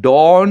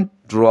 don't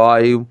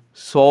drive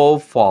so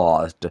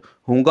fast.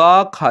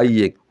 හුඟක්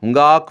හයියෙන්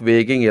හුඟක්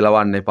වේගෙන්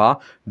එලවන්න එපා.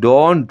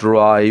 don't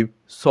drive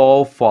so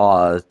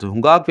fast.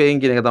 හුඟක් වේගෙන්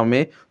කියන එක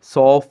තමයි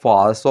so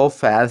fast, so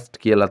fast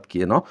කියලාත්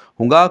කියනවා.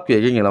 හුඟක්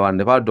වේගෙන්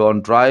එලවන්න එපා.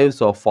 don't drive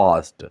so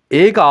fast.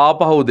 ඒක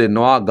ආපහු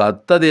දෙන්නවා.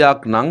 ගත්ත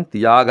දෙයක් නම්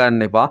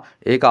තියාගන්න එපා.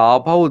 ඒක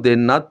ආපහු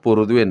දෙන්නත්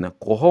පුරුදු වෙන්න.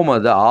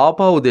 කොහොමද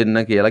ආපහු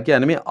දෙන්න කියලා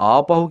කියන්නේ? මේ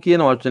ආපහු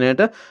කියන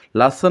වචනයට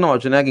ලස්සන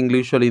වචනයක්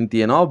ඉංග්‍රීසි වලින්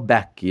තියෙනවා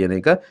back කියන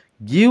එක.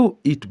 give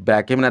it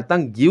back. එහෙම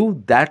නැත්නම් give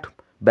that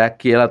back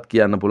කියලාත්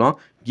කියන්න පුළුවන්.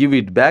 give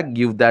it back,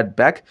 give that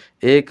back.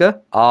 ඒක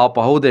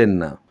ආපහු දෙන්න.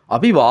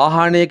 අපි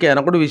වාහනයක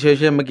යනකොට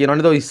විශේෂයෙන්ම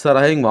කියනවනේ තෝ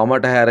ඉස්සරහින්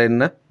වමට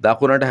හැරෙන්න,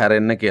 දකුණට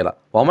හැරෙන්න කියලා.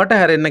 වමට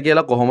හැරෙන්න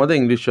කියලා කොහොමද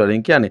ඉංග්‍රීසි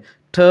වලින් කියන්නේ?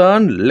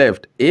 turn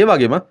left. ඒ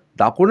වගේම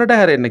දකුණට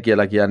හැරෙන්න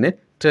කියලා කියන්නේ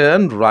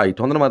turn right.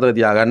 හොඳට මතක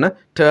තියාගන්න.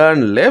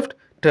 turn left,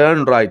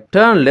 turn right.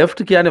 turn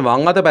left කියන්නේ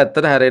වම් අත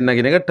පැත්තට හැරෙන්න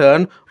කියන එක.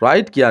 turn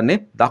right කියන්නේ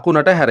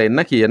දකුණට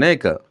හැරෙන්න කියන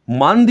එක.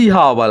 මන්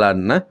දිහා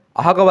බලන්න.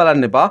 අහක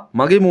බලන්න එපා.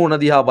 මගේ මූණ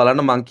දිහා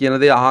බලන්න. මං කියන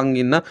දේ අහන්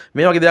ඉන්න.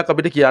 මේ වගේ දෙයක්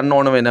අපිට කියන්න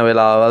ඕන වෙන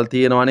වෙලාවල්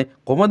තියෙනවානේ.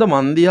 කොහොමද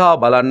මන් දිහා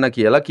බලන්න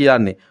කියලා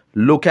කියන්නේ?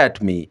 look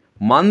at me.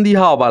 මන්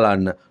දිහා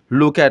බලන්න.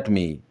 look at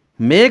me.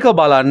 මේක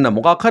බලන්න.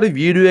 මොකක් හරි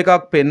වීඩියෝ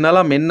එකක්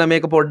පෙන්නලා මෙන්න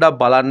මේක පොඩ්ඩක්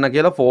බලන්න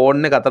කියලා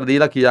ෆෝන් එක අතට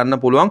දීලා කියන්න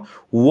පුළුවන්.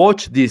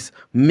 watch this.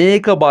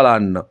 මේක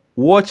බලන්න.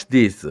 watch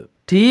this.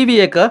 TV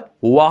එක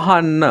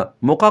වහන්න.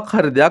 මොකක්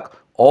හරි දෙයක්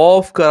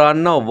off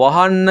කරන්න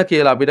වහන්න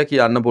කියලා අපිට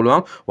කියන්න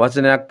පුළුවන්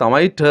වචනයක්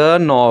තමයි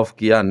turn off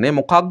කියන්නේ.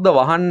 මොකක්ද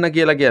වහන්න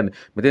කියලා කියන්නේ?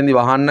 මෙතෙන්දි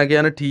වහන්න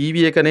කියන්නේ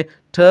TV එකනේ.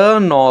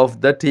 turn off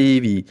the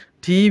TV.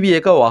 TV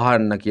එක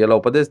වහන්න කියලා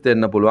උපදෙස්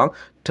දෙන්න පුළුවන්.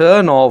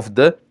 turn off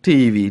the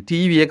TV.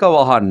 TV එක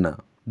වහන්න.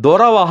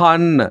 දොර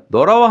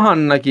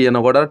වහන්න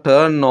කියනකොට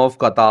turn off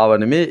කතාව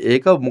නෙමෙයි.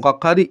 ඒක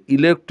මොකක් හරි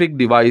electric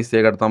device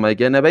එකකට තමයි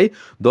කියන්නේ. හැබැයි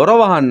දොර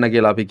වහන්න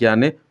කියලා අපි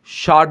කියන්නේ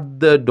shut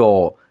the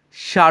door.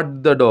 shut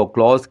the door.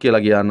 close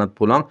කියලා කියන්නත්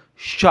පුළුවන්.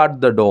 shut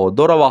the door.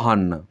 දොර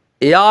වහන්න.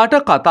 එයාට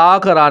කතා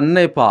කරන්න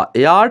එපා.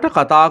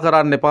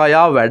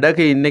 එයා වැඩක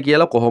ඉන්නේ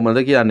කියලා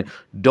කොහොමද කියන්නේ?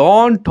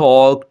 Don't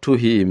talk to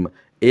him.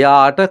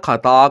 එයාට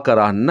කතා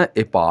කරන්න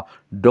එපා.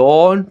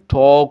 Don't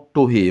talk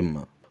to him.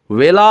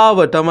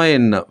 වෙලාවටම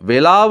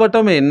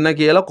එන්න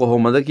කියලා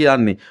කොහොමද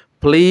කියන්නේ?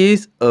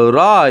 Please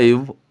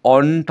arrive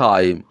on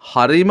time.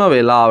 හරිම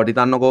වෙලාවට.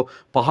 හිතන්නකෝ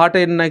 5ට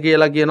එන්න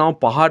කියලා කියනවා.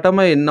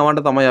 5ටම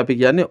එන්නවට තමයි අපි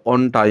කියන්නේ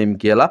on time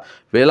කියලා.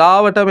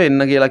 වෙලාවටම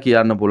එන්න කියලා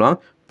කියන්න පුළුවන්.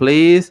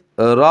 Please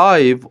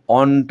arrive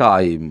on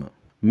time.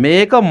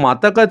 මේක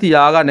මතක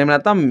තියාගන්න. එහෙම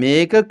නැත්නම්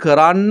මේක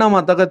කරන්න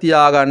මතක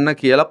තියාගන්න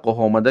කියලා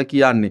කොහොමද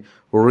කියන්නේ?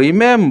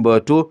 Remember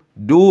to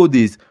do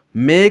this.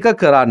 මේක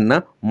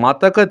කරන්න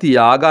මතක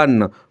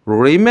තියාගන්න.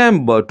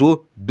 Remember to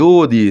do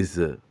this.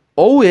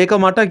 ඔව් ඒක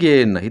මට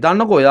ගේන්න.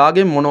 හිතන්නකෝ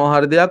ඔයාගෙන් මොනවා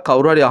හරි දෙයක්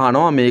කවුරු හරි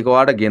අහනවා මේක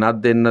ඔයාට ගෙනත්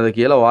දෙන්නද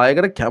කියලා. ඔයා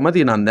ඒකට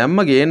කැමති නම් දැම්ම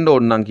ගේන්න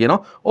ඕන නම් කියනවා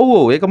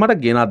ඔව් ඒක මට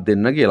ගෙනත්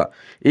දෙන්න කියලා.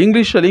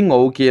 ඉංග්‍රීසි වලින්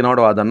ඔව්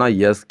කියනකොට ඔයා දන්නවා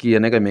yes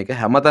කියන එක මේක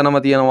හැමතැනම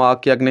තියෙන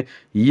වාක්‍යයක්නේ.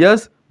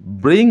 yes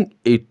bring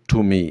it to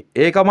me.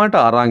 ඒක මට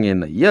අරන්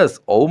එන්න. yes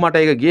ඔව් මට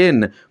ඒක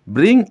ගේන්න.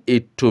 bring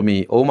it to me.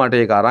 ඔව්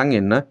මට ඒක අරන්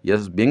එන්න.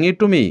 yes bring it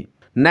to me.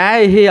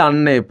 නෑ එහෙ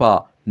යන්න එපා.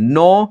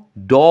 No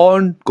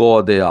don't go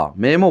there.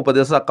 මේම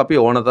උපදේශයක් අපි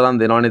ඕන තරම්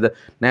දෙනවා නේද?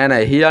 නෑ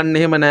එහෙ යන්න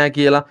එහෙම නෑ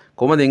කියලා.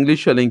 කොහොමද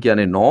ඉංග්‍රීසි වලින්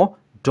කියන්නේ? No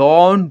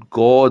don't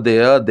go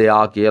there.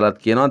 there කියලාත්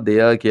කියනවා.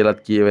 there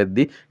කියලාත්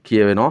කියවෙද්දි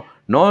කියවෙනවා.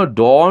 No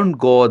don't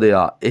go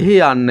there. එහෙ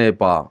යන්න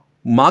එපා.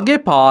 මගේ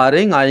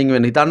පාරෙන් අයින්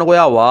වෙන්න. හිතන්නකෝ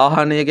ඔයා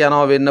වාහනයක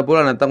යනවා වෙන්න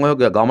පුළුවන්. නැත්නම් ඔය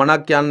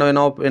ගමනක් යන්න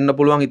වෙන්න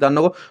පුළුවන්.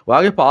 හිතන්නකෝ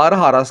ඔයාගේ පාර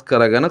හරස්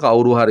කරගෙන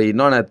කවුරු හරි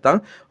ඉන්නවා. නැත්නම්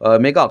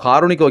මේක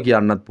අකාරුණිකව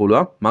කියන්නත්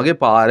පුළුවන්. මගේ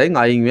පාරෙන්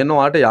අයින් වෙන්න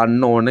ඔයාට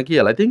යන්න ඕන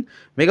කියලා. ඉතින්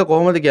මේක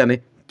කොහොමද කියන්නේ?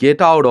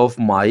 get out of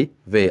my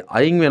way.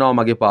 අයින් වෙනවා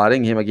මගේ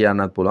පාරෙන්. එහෙම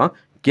කියන්නත් පුළුවන්.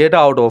 get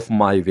out of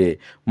my way.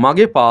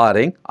 මගේ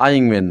පාරෙන්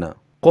අයින් වෙන්න.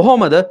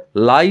 කොහොමද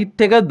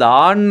light එක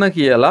දාන්න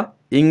කියලා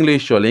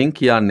ඉංග්‍රීසි වලින්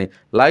කියන්නේ?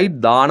 ලයිට්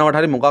දානවට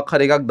හරි මොකක්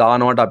හරි එකක්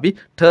දානවට අපි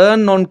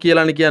turn on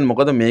කියලානේ කියන්නේ.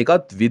 මොකද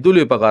මේකත්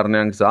විදුලි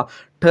උපකරණයක් නිසා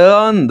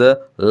turn the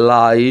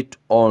light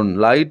on.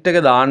 Light එක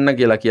දාන්න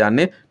කියලා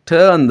කියන්නේ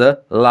turn the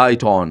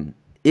light on.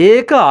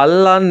 ඒක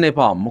අල්ලන්න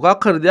එපා.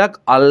 මොකක් හරි දෙයක්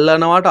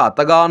අල්ලනවට අත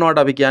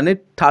ගන්නවට අපි කියන්නේ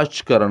touch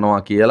කරනවා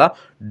කියලා.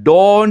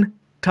 don't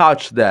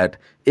touch that.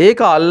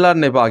 ඒක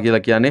අල්ලන්න එපා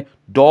කියලා කියන්නේ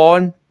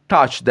don't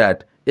touch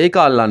that. ඒක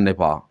අල්ලන්න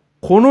එපා.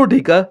 කුණු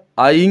ටික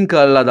අයින්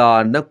කරලා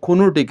දාන්න.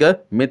 කුණු ටික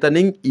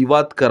මෙතනින්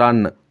ඉවත්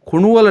කරන්න.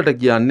 කුණු වලට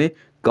කියන්නේ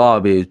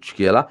garbage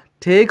කියලා.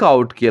 take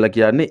out කියලා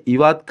කියන්නේ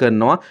ඉවත්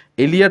කරනවා,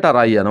 එළියට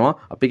අරයි යනවා.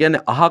 අපි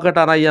කියන්නේ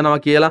අහකට අරයි යනවා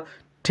කියලා.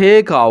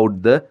 take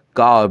out the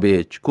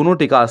garbage. කුණු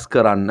ටික අස්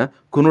කරන්න,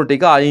 කුණු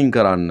ටික අයින්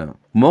කරන්න.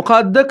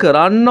 මොකද්ද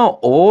කරන්න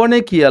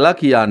ඕනේ කියලා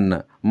කියන්න.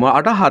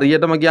 මට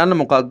හරියටම කියන්න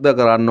මොකක්ද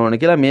කරන්න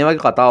ඕනේ කියලා. මේ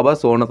වගේ කතා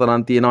බස් ඕන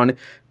තරම් තියෙනවානේ.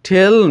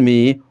 tell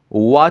me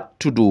what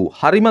to do.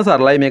 හරිම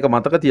සරලයි මේක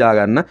මතක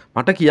තියාගන්න.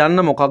 මට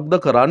කියන්න මොකක්ද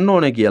කරන්න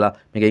ඕනේ කියලා.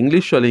 මේක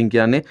ඉංග්‍රීසි වලින්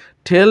කියන්නේ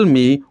tell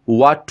me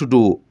what to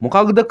do.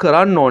 මොකක්ද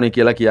කරන්න ඕනේ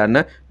කියලා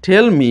කියන්න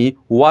tell me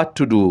what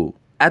to do.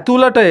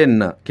 ඇතුළට එන්න.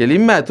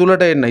 කෙලින්ම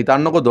ඇතුළට එන්න.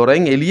 හිතන්නකෝ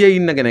දොරෙන් එළියේ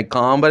ඉන්න කෙනෙක්,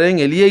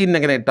 කාමරයෙන් එළියේ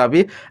ඉන්න කෙනෙක්ට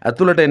අපි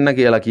ඇතුළට එන්න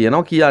කියලා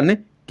කියනවා.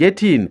 කියන්නේ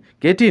get in.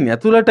 get in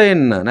ඇතුළට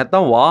එන්න.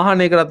 නැත්නම්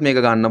වාහනයකටත්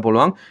මේක ගන්න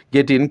පුළුවන්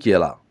get in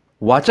කියලා.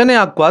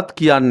 වචනයක්වත්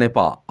කියන්න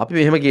එපා. අපි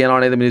මෙහෙම කියනවා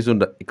නේද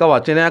මිනිසුන්ට? එක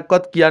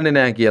වචනයක්වත් කියන්නේ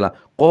නැහැ කියලා.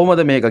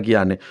 කොහොමද මේක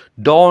කියන්නේ?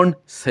 Don't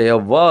say a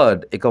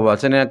word. එක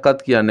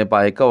වචනයක්වත් කියන්න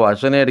එපා. එක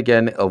වචනයට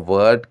කියන්නේ a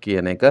word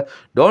කියන එක.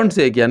 Don't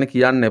say කියන්නේ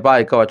කියන්න එපා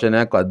එක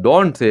වචනයක්වත්.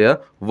 Don't say a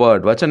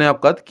word.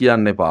 වචනයක්වත්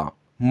කියන්න එපා.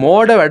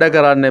 මෝඩ වැඩ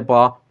කරන්න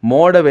එපා,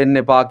 මෝඩ වෙන්න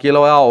එපා කියලා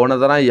ඔයා ඕන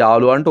තරම්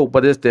යාළුවන්ට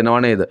උපදෙස් දෙනව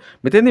නේද?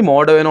 මෙතෙන්දි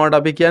මෝඩ වෙනවට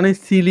අපි කියන්නේ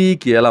silly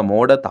කියලා.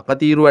 මෝඩ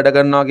තකතිරු වැඩ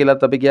කරනවා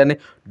කියලාත් අපි කියන්නේ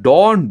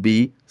don't be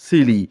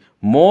silly.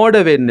 මෝඩ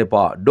වෙන්න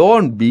එපා.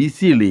 don't be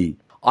silly.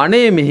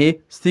 අනේ මෙහි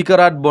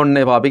සිගරට් බොන්න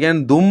එපා. අපි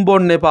කියන්නේ දුම්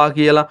බොන්න එපා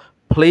කියලා.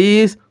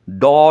 please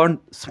don't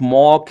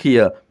smoke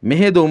here.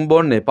 මෙහි දුම්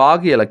බොන්න එපා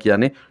කියලා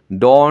කියන්නේ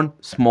don't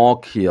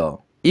smoke here.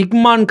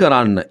 ඉක්මන්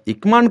කරන්න.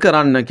 ඉක්මන්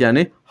කරන්න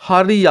කියන්නේ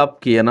hurry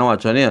up කියන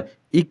වචනය.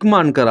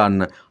 ඉක්මන්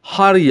කරන්න.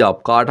 hurry up.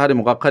 කාට හරි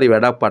මොකක් හරි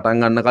වැඩක්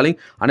පටන් ගන්න කලින්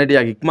අනේ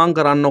ටිකක් ඉක්මන්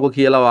කරන්නකො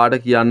කියලා වාට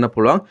කියන්න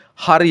පුළුවන්.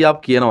 hurry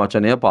up කියන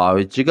වචනය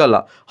පාවිච්චි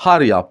කළා.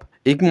 hurry up.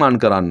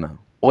 ඉක්මන් කරන්න.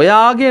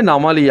 ඔයාගේ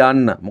නම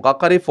ලියන්න.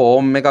 මොකක් හරි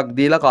ෆෝම් එකක්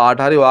දීලා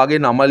කාට හරි ඔයාගේ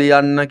නම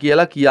ලියන්න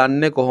කියලා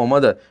කියන්නේ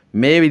කොහොමද?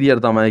 මේ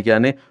විදිහට තමයි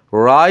කියන්නේ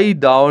write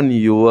down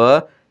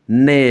your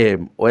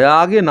name.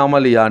 ඔයාගේ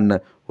නම ලියන්න.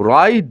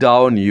 write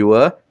down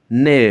your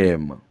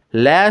name.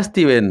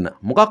 ලෑස්ති වෙන්න.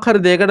 මොකක් හරි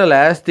දෙයකට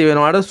ලෑස්ති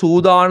වෙනවට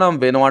සූදානම්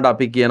වෙනවට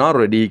අපි කියනවා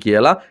ready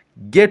කියලා.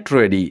 get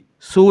ready.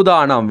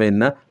 සූදානම්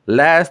වෙන්න,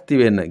 ලෑස්ති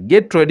වෙන්න.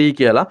 get ready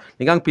කියලා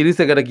නිකන්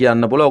පිරිසකට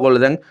කියන්න පුළුවන්.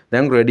 ඔයගොල්ලෝ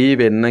දැන් ready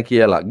වෙන්න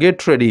කියලා.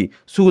 get ready.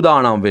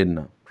 සූදානම් වෙන්න.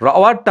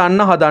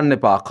 රවට්ටන්න හදන්න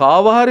එපා.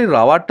 කාව හරි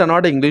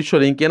රවට්ටනවට ඉංග්‍රීසි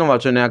වලින් කියන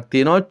වචනයක්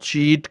තියෙනවා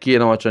cheat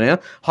කියන වචනය.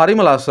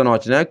 හරිම ලස්සන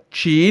වචනයක්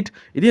cheat.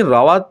 ඉතින්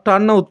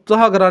රවට්ටන්න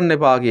උත්සාහ කරන්න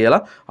එපා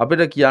කියලා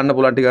අපිට කියන්න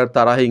පුළුවන් ටිකක්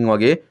තරහින්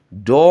වගේ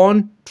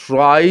don't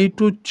try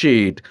to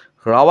cheat.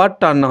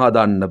 රවට්ටන්න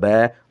හදන්න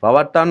බෑ.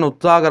 රවට්ටන්න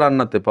උත්සාහ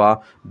කරන්නත් එපා.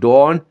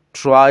 don't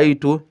try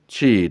to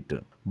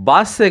cheat.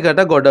 Bus එකට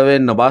ගොඩ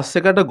වෙන්න. බස්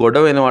එකට ගොඩ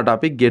වෙනවට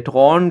අපි get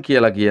on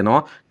කියලා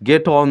කියනවා.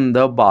 get on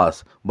the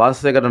bus.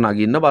 Bus එකට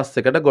නගින්න බස්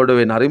එකට ගොඩ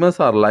වෙන්න. හරිම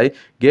සරලයි.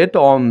 get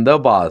on the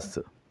bus.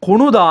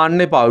 කුණු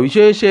දාන්න එපා.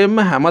 විශේෂයෙන්ම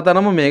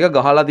හැමතැනම මේක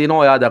ගහලා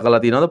තියෙනවා. ඔයා දැකලා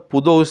තියෙනවද?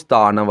 පුදු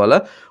ස්ථානවල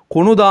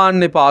කුණු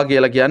දාන්න එපා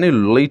කියලා කියන්නේ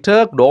litter,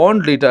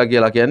 don't litter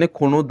කියලා කියන්නේ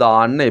කුණු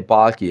දාන්න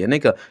එපා කියන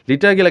එක.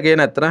 litter කියලා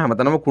කියන ඇත්තට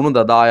හැමතැනම කුණු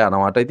දදා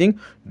යනවාට. ඉතින්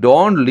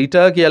don't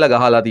litter කියලා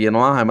ගහලා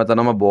තියෙනවා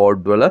හැමතැනම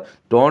බෝඩ් වල.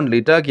 don't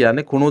litter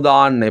කියන්නේ කුණු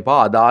දාන්න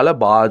එපා. අදාළ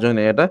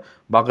භාජනයට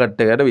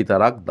බකට් එකට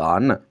විතරක්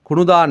දාන්න.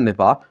 කුණු දාන්න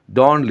එපා.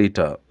 don't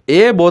litter.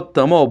 ඒ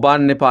බොත්තම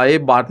ඔබන්න එපා. ඒ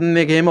බටන්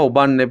එකේම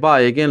ඔබන්න එපා.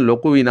 ඒකෙන්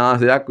ලොකු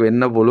විනාශයක්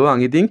වෙන්න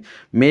පුළුවන්. ඉතින්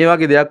මේ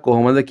වගේ දෙයක්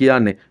කොහොමද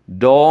කියන්නේ?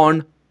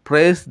 don't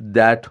press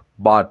that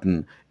button.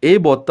 ඒ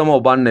බොත්තම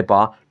ඔබන්න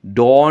එපා.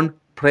 don't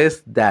press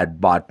that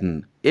button.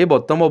 ඒ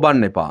බොත්තම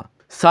ඔබන්න එපා.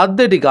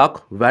 සද්ද ටිකක්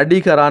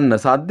වැඩි කරන්න.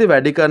 සද්ද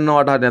වැඩි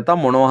කරනවට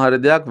නැත්නම් මොනවා හරි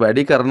දෙයක්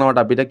වැඩි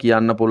කරනවට අපිට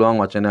කියන්න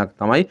පුළුවන් වචනයක්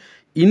තමයි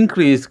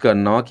increase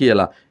කරනවා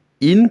කියලා.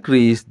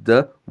 increase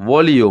the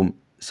volume.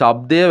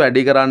 ශබ්දය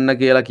වැඩි කරන්න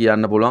කියලා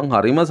කියන්න පුළුවන්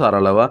හරිම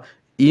සරලව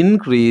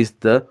increase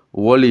the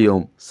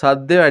volume.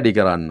 සද්දය වැඩි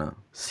කරන්න.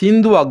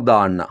 සින්දුවක්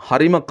දාන්න.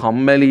 හරිම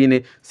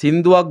කම්මැලිනේ.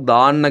 සින්දුවක්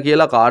දාන්න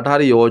කියලා කාට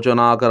හරි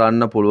යෝජනා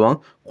කරන්න පුළුවන්.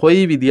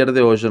 කොයි විදියටද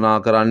යෝජනා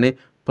කරන්නේ?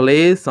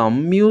 play some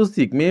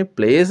music. මේ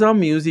play some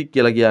music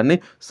කියලා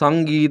කියන්නේ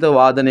සංගීත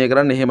වාදනය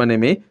කරන්න. එහෙම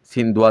නෙමෙයි.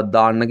 සින්දුවක්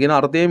දාන්න කියන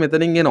අර්ථය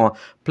මෙතනින් එනවා.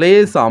 play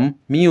some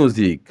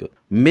music.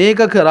 මේක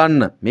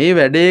කරන්න. මේ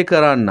වැඩේ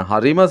කරන්න.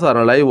 හරිම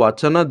සරලයි.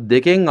 වචන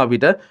දෙකෙන්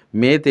අපිට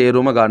මේ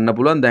තේරුම ගන්න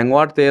පුළුවන්. දැන්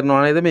ඔයාලට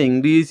තේරෙනව නේද මේ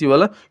ඉංග්‍රීසි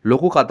වල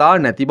ලොකු කතා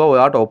නැති බව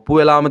ඔයාලට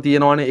ඔප්පු වෙලාම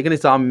තියෙනවනේ. ඒක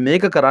නිසා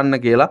මේක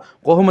කරන්න කියලා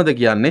කොහොමද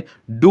කියන්නේ?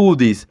 do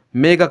this.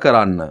 මේක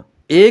කරන්න.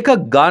 ඒක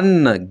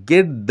ගන්න.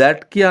 get that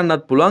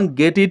කියන්නත් පුළුවන්.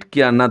 get it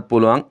කියන්නත්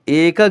පුළුවන්.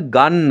 ඒක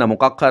ගන්න.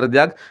 මොකක් හරි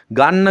දෙයක්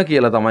ගන්න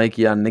කියලා තමයි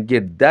කියන්නේ.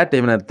 get that.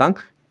 එහෙම නැත්නම්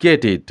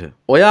get it.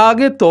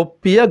 ඔයාගේ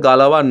තොප්පිය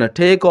ගලවන්න.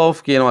 take off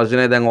කියන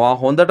වචනේ දැන් ඔයා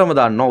හොඳටම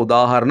දන්නවා.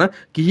 උදාහරණ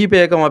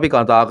කිහිපයකම අපි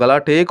කතා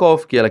කළා. take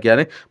off කියලා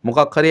කියන්නේ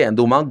මොකක් හරි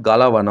ඇඳුමක්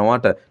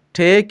ගලවනවට.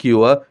 take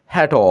your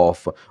hat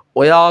off.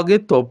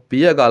 ඔයාගේ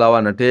තොප්පිය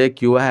ගලවන්න.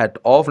 take your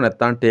hat off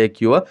නැත්නම්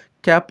take your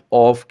cap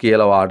off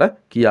කියලා වාට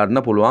කියන්න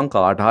පුළුවන්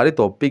කාට හරි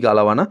තොප්පි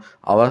ගලවන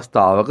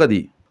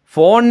අවස්ථාවකදී.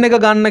 ෆෝන් එක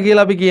ගන්න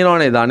කියලා අපි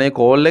කියනවා නේද? අනේ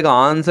කෝල් එක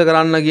ආන්සර්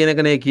කරන්න කියන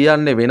එකනේ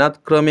කියන්නේ වෙනත්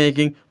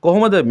ක්‍රමයකින්.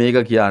 කොහොමද මේක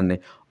කියන්නේ?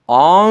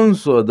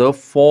 answer the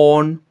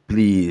phone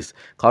please.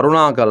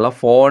 කරුණාකරලා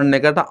ෆෝන්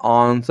එකට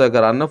ආන්සර්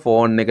කරන්න.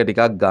 ෆෝන් එක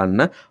ටිකක්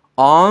ගන්න.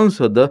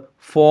 answer the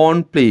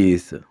phone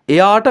please.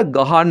 එයාට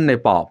ගහන්න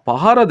එපා.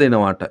 පහර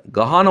දෙනවට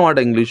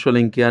ගහනවට ඉංග්‍රීසි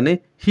වලින් කියන්නේ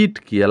hit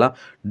කියලා.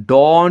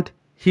 don't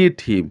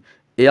hit him.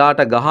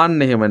 එයාට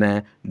ගහන්න එහෙම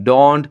නෑ.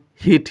 don't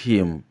hit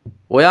him.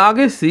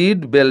 ඔයාගේ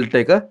සීට් බෙල්ට්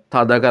එක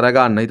තද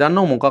කරගන්න. හිතන්න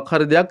මොකක්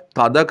හරි දෙයක්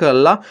තද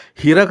කරලා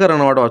හිර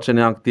කරනවට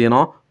වචනයක්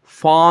තියෙනවා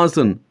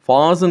fasten.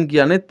 fasten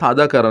කියන්නේ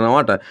තද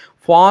කරනවට.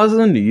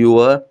 fasten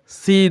your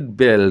seat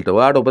belt.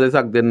 ඔයාට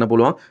උපදේශයක් දෙන්න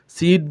පුළුවන්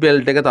සීට්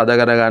බෙල්ට් එක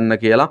තද කරගන්න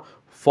කියලා.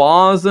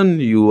 fasten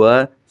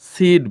your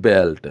seat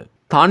belt.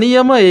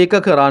 තනියම ඒක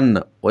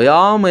කරන්න.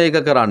 ඔයාම ඒක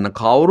කරන්න.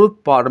 කවුරුත්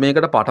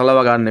මේකට පටලව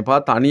ගන්න එපා.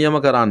 තනියම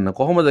කරන්න.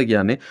 කොහොමද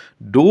කියන්නේ?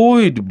 do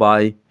it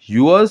by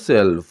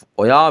yourself.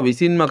 ඔයා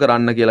විසින්ම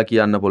කරන්න කියලා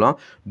කියන්න පුළුවන්.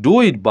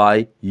 do it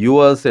by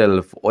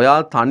yourself.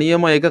 ඔයා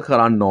තනියම ඒක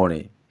කරන්න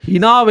ඕනේ.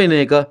 හිනා වෙන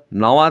එක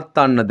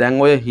නවත්තන්න.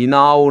 දැන් ඔය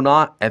හිනා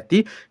වුණා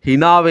ඇති.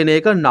 හිනා වෙන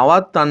එක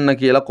නවත්තන්න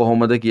කියලා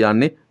කොහොමද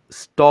කියන්නේ?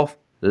 stop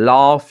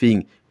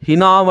laughing.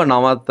 හිනාව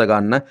නවත්ත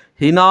ගන්න.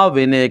 හිනා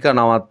වෙන එක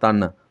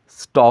නවත්තන්න.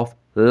 stop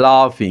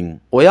laughing.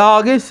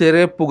 ඔයාගේ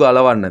සෙරෙප්පු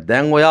ගලවන්න.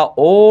 දැන් ඔයා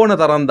ඕන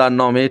තරම්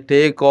දන්නවා මේ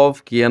take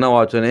off කියන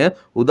වචනය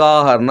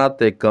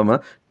උදාහරණත් එක්කම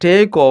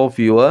take off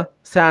your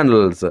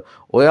sandals.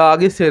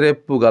 ඔයාගේ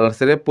සෙරෙප්පු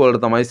සෙරෙප්පු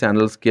වලට තමයි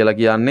sandals කියලා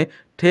කියන්නේ.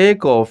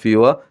 take off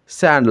your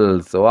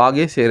sandals.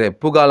 ඔයාගේ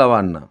සෙරෙප්පු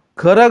ගලවන්න.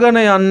 කරගෙන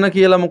යන්න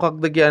කියලා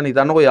මොකක්ද කියන්නේ?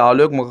 හිතන්නකෝ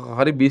යාළුවෙක් මොකක්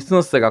හරි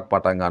බිස්නස් එකක්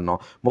පටන් ගන්නවා.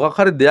 මොකක්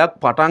හරි දෙයක්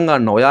පටන්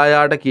ගන්නවා. ඔයා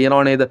යාට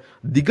කියනව නේද?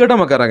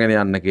 දිගටම කරගෙන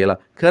යන්න කියලා.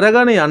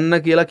 කරගෙන යන්න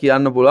කියලා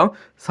කියන්න පුළුවන්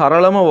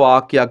සරලම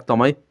වාක්‍යයක්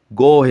තමයි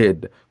go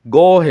ahead.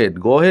 go ahead.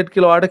 go ahead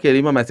කියලා ඔයාට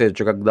කෙලිම මැසේජ්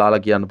එකක්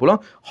දාලා කියන්න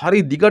පුළුවන්.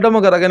 හරි දිගටම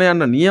කරගෙන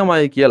යන්න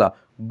නියමයි කියලා.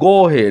 go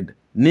ahead.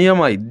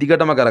 නියමයි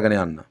දිගටම කරගෙන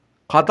යන්න.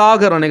 කතා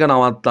කරන එක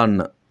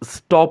නවත්තන්න.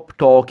 stop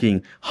talking.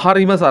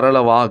 හරිම සරල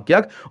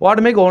වාක්‍යයක්.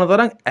 ඔයාට මේක ඕන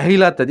තරම්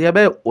ඇහිලත් ඇති.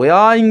 හැබැයි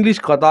ඔයා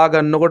ඉංග්‍රීසි කතා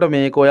කරනකොට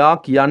මේක ඔයා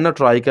කියන්න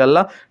try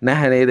කරලා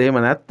නැහැ නේද? එහෙම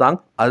නැත්නම්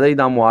අද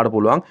ඉඳන් ඔයාට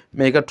පුළුවන්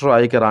මේක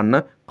try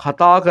කරන්න.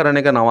 කතා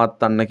කරන එක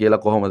නවත්තන්න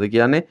කියලා කොහොමද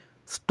කියන්නේ?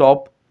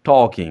 stop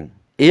talking.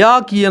 එයා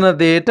කියන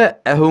දේට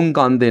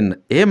ඇහුම්කන් දෙන්න.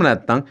 එහෙම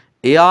නැත්නම්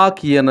එයා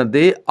කියන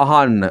දේ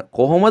අහන්න.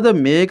 කොහොමද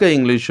මේක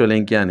ඉංග්‍රීසි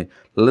වලින් කියන්නේ?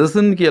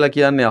 listen කියලා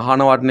කියන්නේ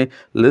අහනවටනේ.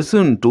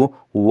 listen to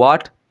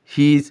what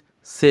he's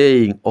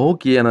saying. ඔහු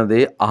කියන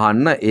දේ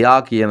අහන්න.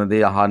 එයා කියන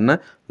දේ අහන්න.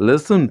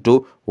 listen to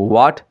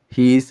what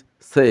he's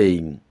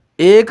saying.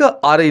 ඒක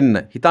අරින්න.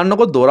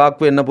 හිතන්නකො දොරක්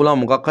වෙන්න පුළුවන්,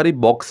 මොකක් හරි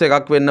බොක්ස්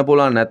එකක් වෙන්න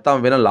පුළුවන්,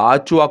 නැත්නම් වෙන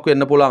ලාච්චුවක්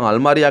වෙන්න පුළුවන්,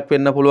 අල්මාරියක්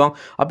වෙන්න පුළුවන්.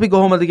 අපි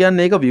කොහොමද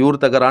කියන්නේ ඒක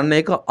විවෘත කරන්න?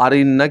 ඒක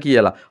අරින්න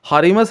කියලා.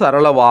 හරිම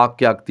සරල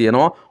වාක්‍යයක්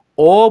තියෙනවා.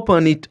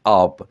 open it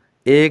up.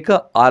 ඒක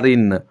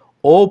අරින්න.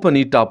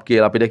 open it up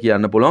කියලා අපිට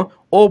කියන්න පුළුවන්.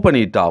 open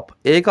it up.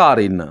 ඒක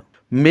අරින්න.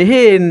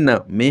 මෙහෙ එන්න,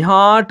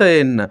 මෙහාට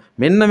එන්න.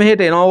 මෙන්න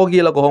මෙහෙට එනවා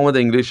කියලා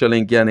කොහොමද ඉංග්‍රීසි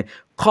වලින් කියන්නේ?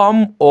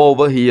 come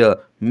over here.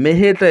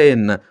 මෙහෙට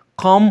එන්න.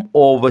 come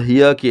over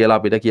here කියලා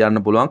අපිට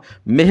කියන්න පුළුවන්.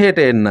 මෙහෙට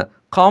එන්න.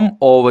 come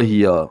over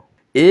here.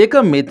 ඒක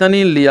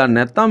මෙතනින් ලියන්න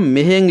නැත්නම්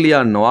මෙහෙන්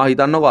ලියන්නවා.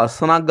 හිතන්නකො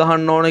අස්සනක්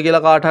ගහන්න ඕනේ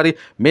කියලා කාට හරි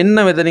මෙන්න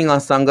මෙතනින්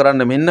අස්සම්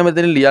කරන්න, මෙන්න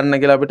මෙතනින් ලියන්න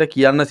කියලා අපිට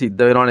කියන්න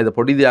සිද්ධ වෙනවා නේද?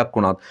 පොඩි දෙයක්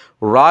වුණත්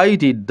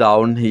write it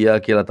down here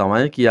කියලා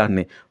තමයි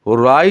කියන්නේ.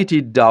 write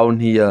it down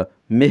here.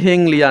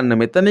 මෙහෙන් ලියන්න,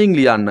 මෙතනින්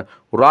ලියන්න.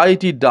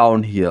 write it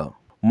down here.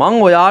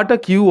 මං ඔයාට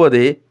කිව්ව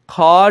දේ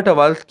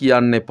කාටවත්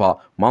කියන්න එපා.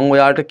 මං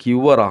ඔයාට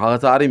කිව්ව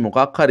රහසාරි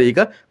මොකක් හරි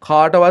එක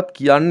කාටවත්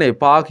කියන්න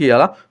එපා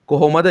කියලා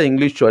කොහොමද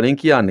ඉංග්‍රීසි වලින්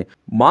කියන්නේ?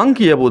 මං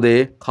කියපු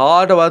දේ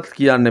කාටවත්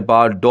කියන්න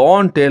එපා.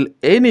 Don't tell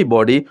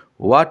anybody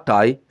what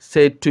I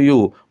said to you.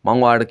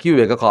 මං ඔයාට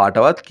කිව්ව එක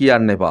කාටවත්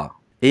කියන්න එපා.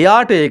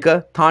 එයාට ඒක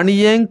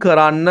තනියෙන්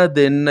කරන්න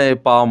දෙන්න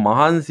එපා.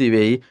 මහන්සි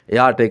වෙයි.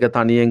 එයාට ඒක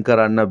තනියෙන්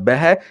කරන්න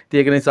බෑ.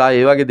 ඒක නිසා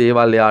ඒ වගේ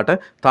දේවල් එයාට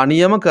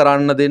තනියම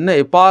කරන්න දෙන්න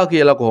එපා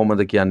කියලා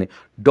කොහොමද කියන්නේ?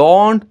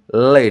 Don't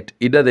let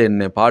ඉඩ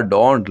දෙන්න එපා.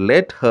 Don't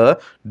let her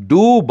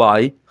do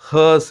by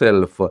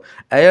herself.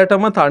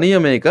 ඇයටම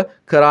තනියම මේක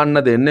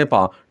කරන්න දෙන්න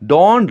එපා.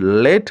 Don't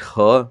let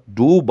her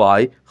do by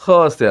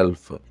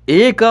herself.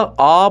 ඒක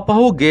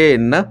ආපහු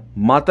ගේන්න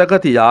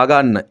මතක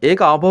තියාගන්න.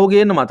 ඒක ආපහු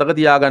ගේන්න මතක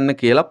තියාගන්න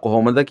කියලා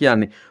කොහොමද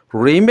කියන්නේ?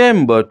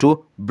 Remember to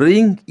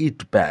bring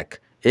it back.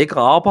 ඒක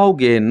ආපහු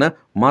ගේන්න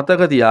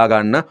මතක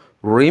තියාගන්න.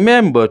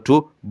 Remember to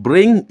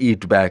bring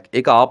it back.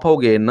 ඒක ආපහු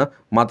ගේන්න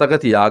මතක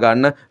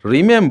තියාගන්න.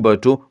 Remember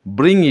to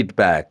bring it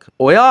back.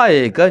 ඔයා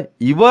ඒක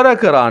ඉවර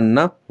කරන්න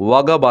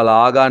වග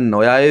බලා ගන්න.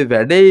 ඔයා ඒ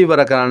වැඩේ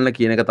ඉවර කරන්න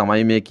කියන එක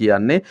තමයි මේ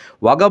කියන්නේ.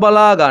 වග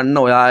බලා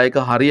ගන්න. ඔයා ඒක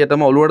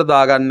හරියටම ඔලුවට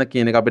දාගන්න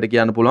කියන එක අපිට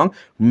කියන්න පුළුවන්.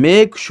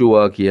 Make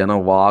sure කියන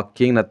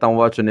වාක්‍යයෙන්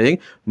නැත්නම් වචනයෙන්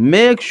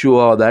make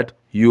sure that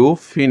you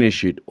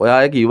finish it.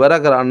 ඔයා ඒක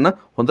ඉවර කරන්න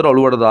හොඳට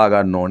ඔලුවට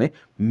දාගන්න ඕනේ.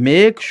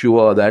 Make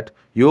sure that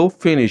you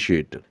finish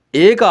it.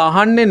 ඒක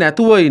අහන්නේ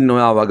නැතුව ඉන්න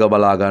ඔයා වග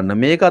බලා ගන්න.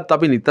 මේකත්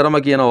අපි නිතරම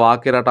කියන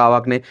වාක්‍ය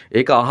රටාවක්නේ.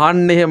 ඒක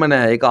අහන්නේ එහෙම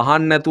නැහැ. ඒක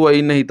අහන්න නැතුව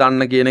ඉන්න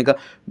හිතන්න කියන එක.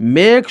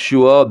 Make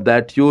sure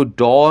that you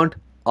don't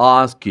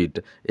ask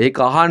it. ඒක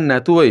අහන්න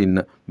නැතුව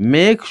ඉන්න.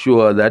 Make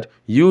sure that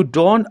you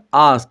don't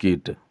ask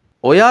it.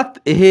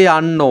 ඔයත් එහෙ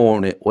යන්න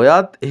ඕනේ.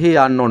 ඔයත් එහෙ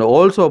යන්න ඕනේ.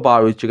 also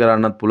පාවිච්චි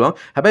කරන්නත් පුළුවන්.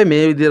 හැබැයි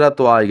මේ විදිහට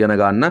ඔයා ඉගෙන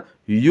ගන්න.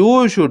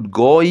 You should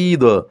go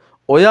either.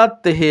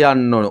 ඔයත් එහෙ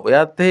යන්න ඕනේ.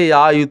 ඔයත් එහෙ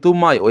යා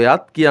යුතුමයි.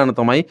 ඔයත් කියන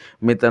තමයි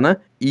මෙතන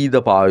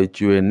either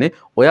පාවිච්චි වෙන්නේ.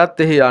 ඔයත්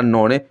එහෙ යන්න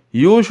ඕනේ.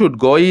 You should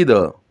go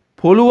either.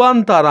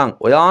 පුළුවන් තරම්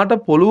ඔයාට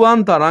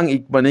පුළුවන් තරම්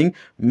ඉක්මනින්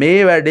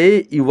මේ වැඩේ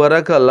ඉවර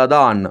කරලා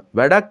දාන්න.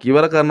 වැඩක්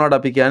ඉවර කරනවට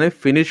අපි කියන්නේ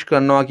finish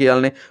කරනවා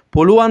කියලානේ.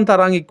 පුළුවන්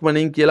තරම්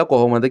ඉක්මනින් කියලා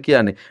කොහොමද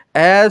කියන්නේ?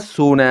 As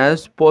soon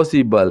as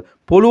possible.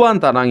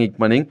 පුළුවන් තරම්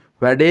ඉක්මනින්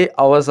වැඩේ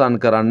අවසන්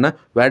කරන්න.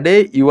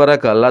 වැඩේ ඉවර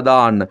කරලා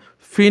දාන්න.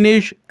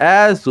 Finish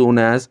as soon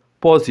as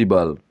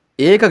possible.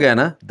 ඒක ගැන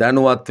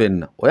දැනුවත් වෙන්න.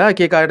 ඔයා එක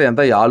එක අයට යන්ත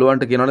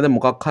යාළුවන්ට කියනවනේ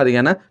මොකක් හරි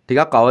ගැන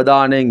ටිකක්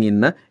අවධානයෙන්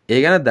ඉන්න. ඒ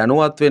ගැන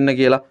දැනුවත් වෙන්න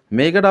කියලා.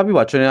 මේකට අපි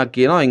වචනයක්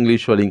කියනවා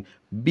ඉංග්‍රීසි වලින්.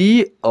 be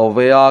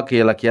aware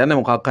කියලා කියන්නේ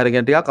මොකක් හරි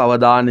ගැන ටිකක්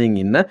අවධානයෙන්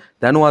ඉන්න,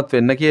 දැනුවත්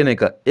වෙන්න කියන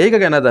එක. ඒක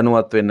ගැන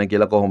දැනුවත් වෙන්න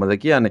කියලා කොහොමද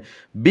කියන්නේ?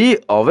 be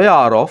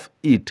aware of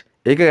it.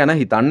 ඒක ගැන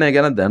හිතන්න, ඒ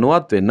ගැන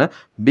දැනුවත් වෙන්න.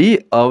 be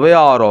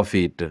aware of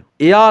it.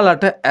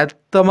 එයාලට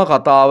ඇත්තම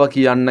කතාව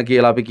කියන්න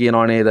කියලා අපි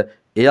කියනවා නේද?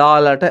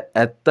 එයාලට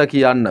ඇත්ත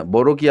කියන්න,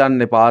 බොරු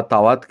කියන්න එපා.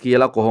 තවත්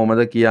කියලා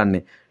කොහොමද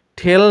කියන්නේ?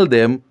 tell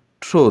them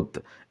truth.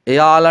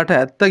 එයාලට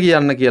ඇත්ත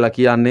කියන්න කියලා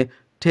කියන්නේ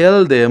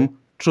tell them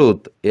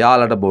truth.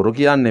 එයාලට බොරු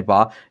කියන්න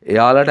එපා.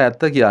 එයාලට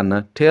ඇත්ත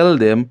කියන්න tell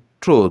them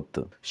truth.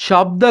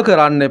 ශබ්ද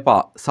කරන්න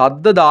එපා,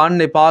 සද්ද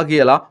දාන්න එපා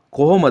කියලා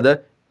කොහොමද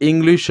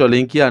ඉංග්‍රීසි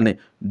වලින් කියන්නේ?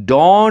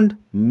 don't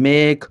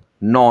make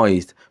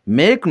noise.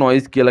 make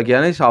noise කියලා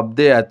කියන්නේ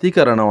ශබ්දය ඇති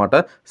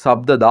කරනවට,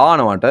 ශබ්ද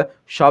දානවට.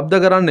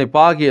 ශබ්ද කරන්න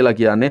එපා කියලා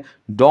කියන්නේ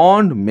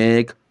don't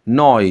make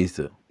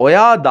noise.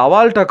 ඔයා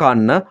දවල්ට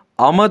කන්න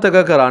අමතක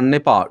කරන්න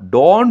එපා.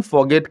 don't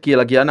forget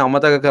කියලා කියන්නේ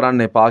අමතක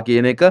කරන්න එපා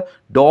කියන එක.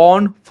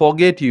 don't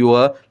forget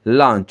your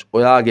lunch.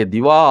 ඔයාගේ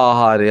දිවා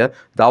ආහාරය,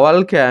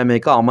 දවල් කෑම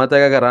එක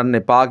අමතක කරන්න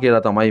එපා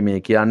කියලා තමයි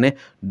මේ කියන්නේ.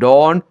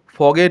 don't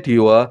forget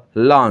your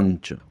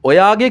lunch.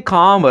 ඔයාගේ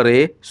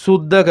කාමරේ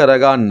සුද්ධ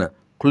කරගන්න.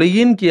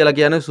 clean කියලා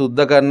කියන්නේ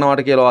සුද්ධ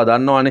කරනවට කියලා ඔයා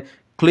දන්නවනේ.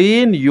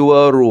 clean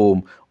your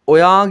room.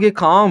 ඔයාගේ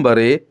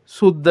කාමරේ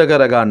සුද්ධ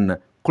කරගන්න.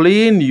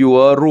 clean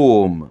your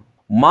room.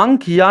 මං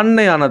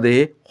කියන්න යන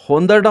දේ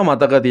හොඳට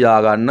මතක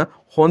තියාගන්න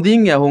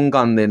හොඳින්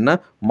ඇහුම්කන් දෙන්න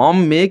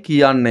මම මේ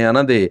කියන්න යන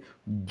දේ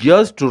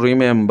just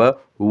remember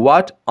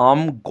what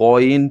I'm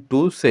going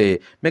to say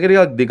මේක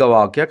ටිකක් දිග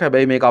වාක්‍යයක්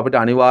හැබැයි මේක අපිට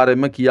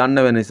අනිවාර්යයෙන්ම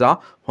කියන්න වෙන නිසා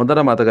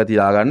හොඳට මතක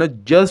තියාගන්න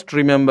just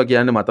remember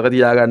කියන්නේ මතක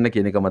තියාගන්න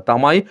කියන එකම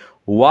තමයි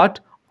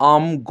what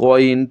I'm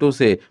going to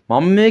say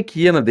මම මේ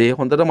කියන දේ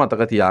හොඳට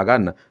මතක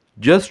තියාගන්න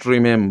just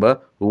remember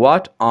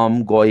what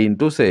I'm going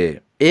to say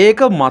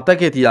ඒක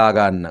මතකේ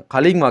තියාගන්න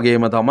කලින්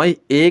වගේම තමයි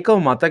ඒක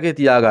මතකේ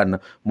තියාගන්න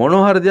මොන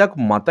හරි දෙයක්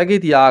මතකේ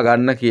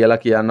තියාගන්න කියලා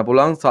කියන්න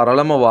පුළුවන්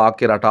සරලම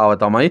වාක්‍ය රටාව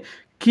තමයි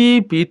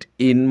keep it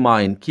in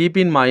mind keep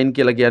in mind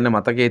කියලා කියන්නේ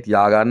මතකේ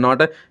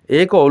තියාගන්නවට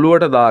ඒක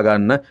ඔලුවට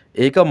දාගන්න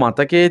ඒක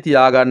මතකේ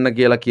තියාගන්න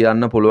කියලා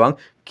කියන්න පුළුවන්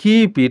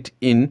keep it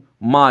in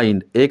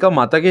mind ඒක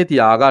මතකේ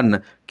තියාගන්න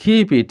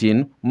keep it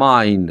in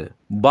mind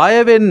බය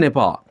වෙන්න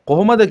එපා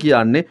කොහොමද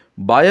කියන්නේ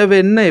බය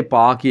වෙන්න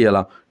එපා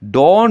කියලා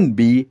don't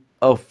be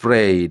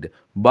afraid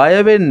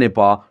බය වෙන්න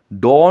එපා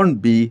don't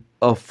be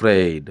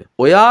afraid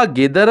ඔයා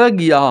ගෙදර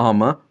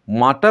ගියාම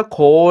මට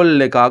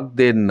කෝල් එකක්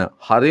දෙන්න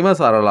හරිම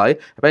සරලයි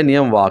හැබැයි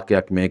නියම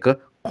වාක්‍යයක් මේක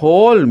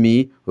call me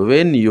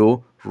when you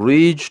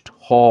reached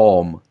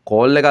home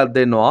call එකක්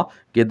දෙන්නවා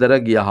ගෙදර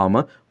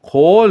ගියාම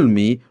call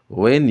me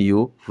when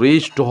you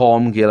reached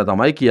home කියලා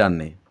තමයි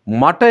කියන්නේ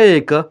මට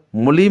ඒක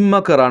මුලින්ම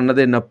කරන්න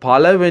දෙන්න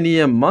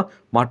පළවෙනියෙන්ම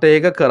මට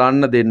ඒක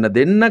කරන්න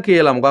දෙන්න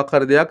කියලා මොකක්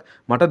හරි දෙයක්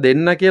මට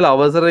දෙන්න කියලා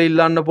අවසර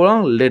ඉල්ලන්න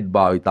පුළුවන් let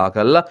භාවිතා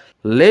කරලා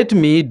let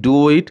me do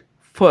it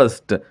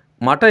first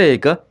මට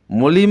ඒක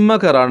මුලින්ම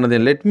කරන්න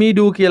දෙන්න let me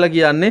do කියලා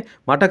කියන්නේ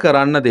මට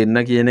කරන්න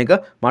දෙන්න කියන එක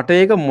මට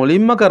ඒක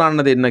මුලින්ම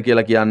කරන්න දෙන්න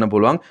කියලා කියන්න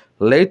පුළුවන්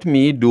let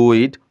me do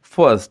it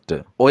first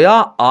ඔයා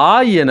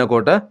ආයි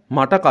එනකොට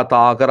මට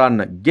කතා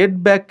කරන්න get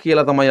back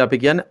කියලා තමයි අපි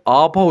කියන්නේ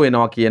ආපහු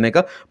එනවා කියන එක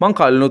මම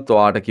කලිනුත්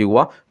ඔයාට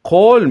කිව්වා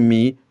call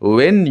me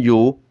when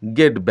you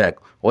get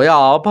back ඔයා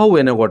ආපහු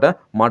එනකොට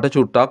මට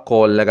චුට්ටක්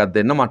කෝල් එකක්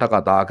දෙන්න මට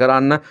කතා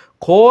කරන්න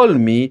call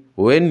me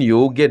when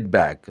you get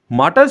back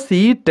මට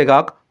සීට්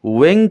එකක්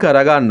වෙන්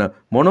කරගන්න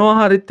මොනවා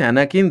හරි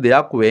තැනකින්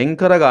දෙයක් වෙන්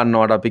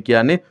කරගන්නවට අපි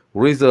කියන්නේ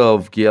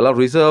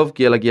reserve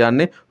කියලා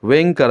කියන්නේ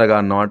වෙන්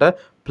කරගන්නවට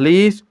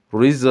please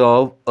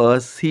reserve a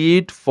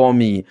seat for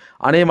me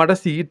අනේ මට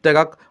සීට්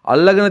එකක්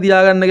අල්ලගෙන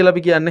තියාගන්න කියලා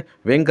අපි කියන්නේ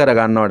වෙන්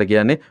කරගන්නවට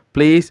කියන්නේ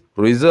please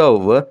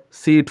reserve a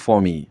seat for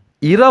me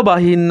ඉර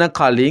බහින්න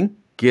කලින්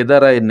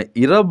ගෙදර එන්න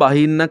ඉර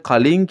බහින්න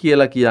කලින්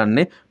කියලා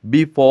කියන්නේ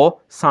before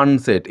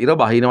sunset ඉර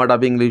බහිනවට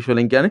අපි ඉංග්‍රීසි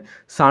වලින් කියන්නේ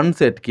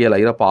sunset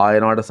කියලා ඉර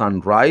පායනවට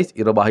sunrise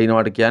ඉර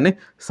බහිනවට කියන්නේ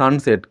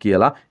sunset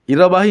කියලා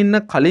ඉර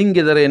බහින්න කලින්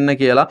ගෙදර එන්න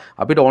කියලා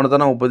අපිට ඕන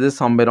තරම්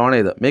උපදෙස් හම්බෙනව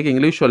නේද මේක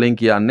ඉංග්‍රීසි වලින්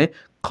කියන්නේ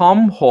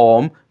come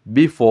home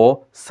before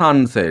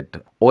sunset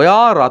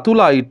ඔයා රතු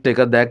ලයිට් එක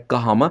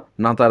දැක්කහම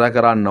නතර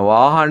කරන්න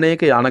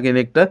වාහනයක යන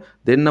කෙනෙක්ට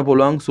දෙන්න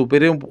පුළුවන්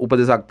සුපිරි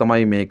උපදෙසක්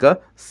තමයි මේක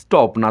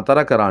stop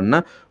නතර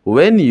කරන්න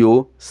when you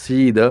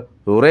see the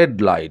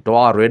red light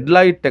ඔයා red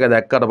light එක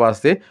දැක්කට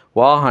පස්සේ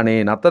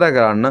වාහනේ නතර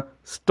කරන්න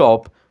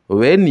stop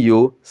when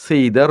you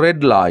see the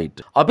red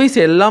light අපි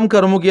සෙල්ලම්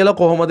කරමු කියලා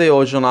කොහොමද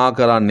යෝජනා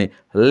කරන්නේ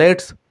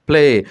let's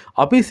play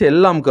අපි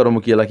සෙල්ලම්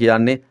කරමු කියලා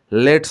කියන්නේ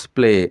let's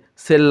play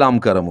සෙල්ලම්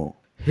කරමු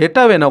හෙට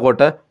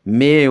වෙනකොට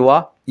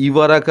මේවා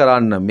ඉවර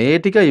කරන්න මේ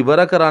ටික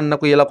ඉවර කරන්න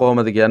කියලා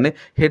කොහොමද කියන්නේ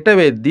හෙට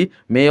වෙද්දි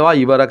මේවා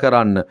ඉවර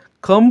කරන්න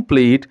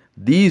complete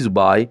these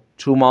by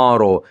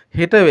tomorrow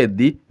හෙට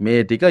වෙද්දි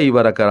මේ ටික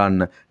ඉවර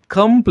කරන්න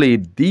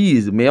complete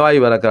these මේවා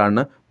ඉවර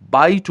කරන්න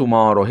by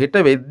tomorrow හෙට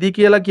වෙද්දි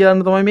කියලා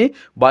කියන්න තමයි මේ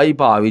by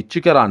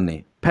පාවිච්චි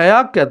කරන්නේ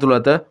පැයක්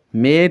ඇතුළත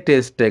මේ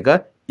ටෙස්ට් එක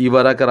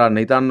ඉවර කරන්න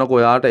හිතන්නකෝ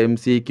ඔයාට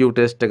MCQ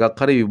ටෙස්ට්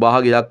එකක් හරි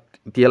විභාගයක්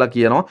කියලා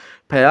කියනවා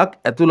පැයක්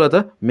ඇතුළත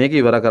මේක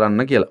ඉවර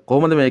කරන්න කියලා.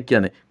 කොහොමද මේක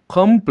කියන්නේ?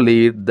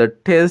 complete the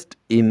test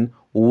in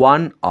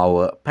 1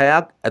 hour.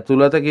 පැයක්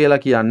ඇතුළත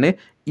කියලා කියන්නේ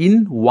in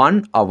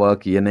 1 hour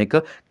කියන එක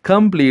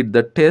complete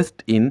the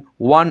test in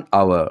 1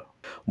 hour.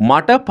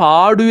 මට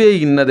පාඩුවේ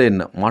ඉන්න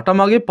දෙන්න. මට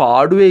මගේ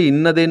පාඩුවේ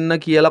ඉන්න දෙන්න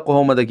කියලා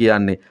කොහොමද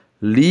කියන්නේ?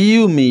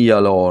 leave me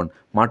alone.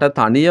 මට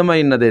තනියම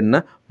ඉන්න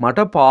දෙන්න.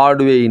 මට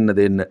පාඩුවේ ඉන්න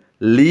දෙන්න.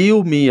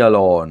 leave me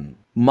alone.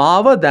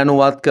 මාව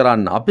දැනුවත්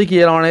කරන්න අපි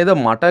කියනවා නේද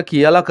මට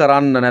කියලා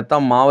කරන්න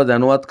නැත්නම් මාව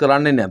දැනුවත්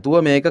කරන්නේ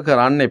නැතුව මේක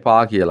කරන්න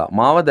එපා කියලා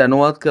මාව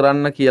දැනුවත්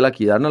කරන්න කියලා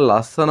කියන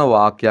ලස්සන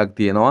වාක්‍යයක්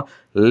තියෙනවා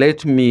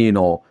let me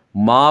know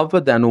මාව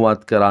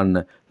දැනුවත්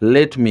කරන්න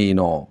let me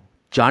know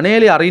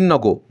ජනේලේ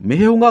අරින්නකෝ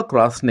මෙහෙ හුඟක්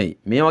රස්නේ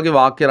මේ වගේ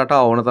වාක්‍ය රටා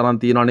ඕන තරම්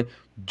තියෙනවානේ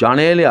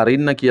ජනේලේ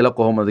අරින්න කියලා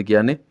කොහොමද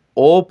කියන්නේ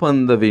open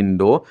the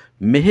window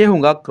මෙහෙ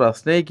හුඟක්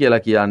රස්නේ කියලා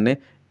කියන්නේ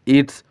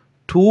it's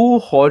too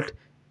hot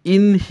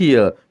in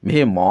here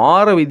මෙහි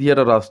මාර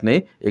විදියට රස්නේ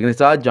ඒක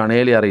නිසා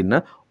ජනේලේ අරින්න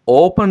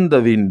open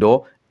the window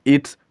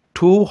it's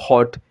too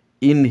hot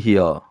in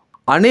here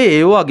අනේ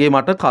ඒ වගේ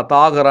මට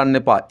කතා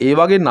කරන්න එපා ඒ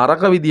වගේ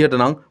නරක විදියට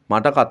නම්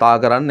මට කතා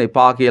කරන්න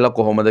එපා කියලා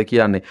කොහොමද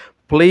කියන්නේ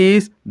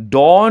please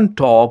don't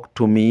talk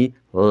to me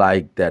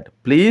like that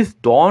please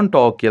don't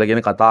talk කියලා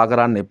කියන්නේ කතා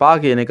කරන්න එපා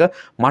කියන එක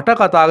මට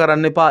කතා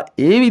කරන්න එපා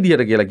ඒ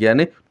විදියට කියලා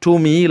කියන්නේ to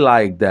me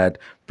like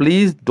that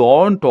please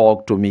don't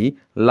talk to me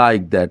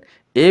like that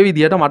ඒ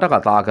විදියට මට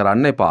කතා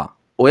කරන්න එපා.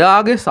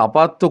 ඔයාගේ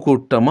සපත්තු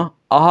කුට්ටම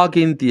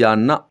අහකින්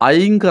තියන්න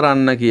අයින්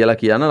කරන්න කියලා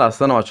කියන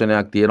ලස්සන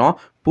වචනයක් තියෙනවා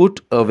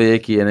put away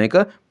කියන එක.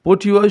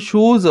 put your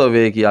shoes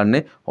away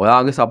කියන්නේ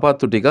ඔයාගේ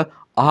සපත්තු ටික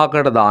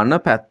අහකට දාන්න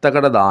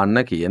පැත්තකට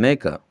දාන්න කියන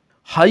එක.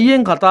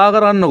 හයියෙන් කතා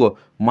කරන්නකෝ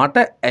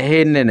මට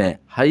ඇහෙන්නේ නැහැ.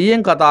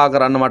 හයියෙන් කතා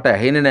කරන්න මට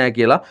ඇහෙන්නේ නැහැ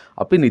කියලා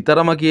අපි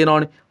නිතරම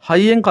කියනවනේ.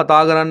 හයියෙන්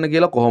කතා කරන්න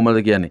කියලා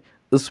කොහොමද කියන්නේ?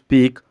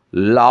 speak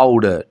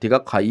louder.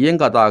 ටිකක් හයියෙන්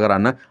කතා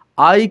කරන්න.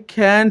 I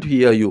can't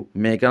hear you.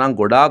 මේක නම්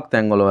ගොඩාක්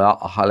තැන්වල ඔයා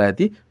අහලා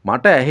ඇති.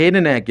 මට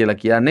ඇහෙන්නේ නැහැ කියලා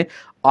කියන්නේ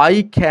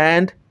I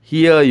can't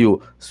hear you.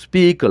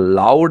 Speak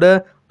louder.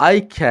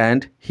 I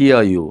can't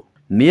hear you.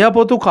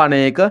 නියපොතු කන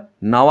එක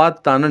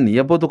නවත්තන්න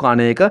නියපොතු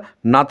කන එක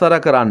නතර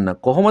කරන්න.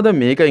 කොහොමද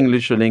මේක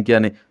ඉංග්‍රීසි වලින්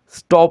කියන්නේ?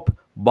 Stop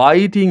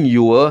biting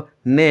your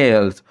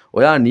nails.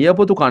 ඔයා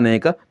නියපොතු කන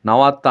එක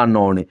නවත්තන්න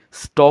ඕනේ.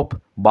 Stop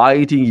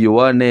biting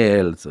your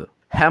nails.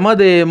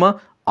 හැමදේම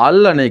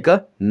අල්ලන එක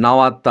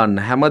නවත්තන්න.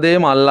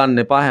 හැමදේම අල්ලන්න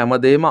එපා.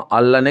 හැමදේම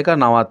අල්ලන එක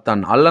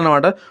නවත්තන්න.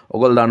 අල්ලනවට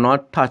ඔයගොල්ලෝ දන්නවා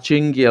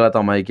touching කියලා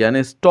තමයි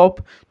කියන්නේ.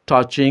 Stop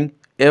touching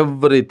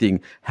everything.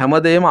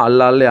 හැමදේම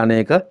අල්ලල්ල යන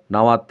එක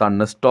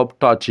නවත්තන්න. Stop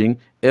touching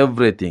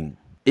everything.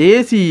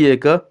 AC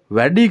එක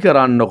වැඩි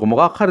කරන්නකො.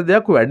 මොකක් හරි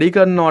දෙයක් වැඩි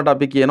කරනවට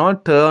අපි කියනවා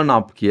turn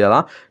up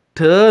කියලා.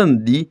 Turn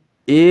the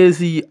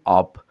AC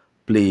up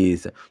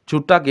please.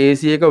 චුට්ටක්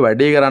AC එක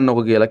වැඩි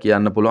කරන්නකො කියලා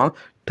කියන්න පුළුවන්.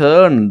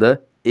 Turn the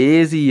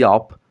AC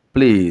up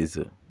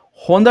please.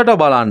 හොඳට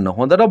බලන්න.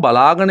 හොඳට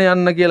බලාගෙන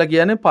යන්න කියලා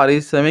කියන්නේ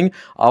පරිස්සමෙන්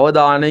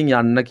අවධානයෙන්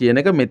යන්න කියන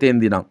එක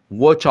මෙතෙන්දී නම්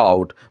watch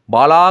out.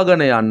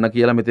 බලාගෙන යන්න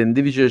කියලා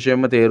මෙතෙන්දී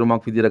විශේෂයෙන්ම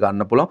තේරුමක් විදිහට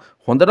ගන්න පුළුවන්.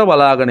 හොඳට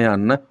බලාගෙන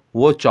යන්න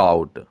watch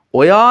out.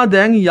 ඔයා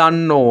දැන්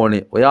යන්න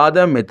ඕනේ. ඔයා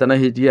දැන් මෙතන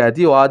හිටිය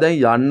ඇති. ඔයා දැන්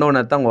යන්න ඕනේ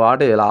නැත්නම්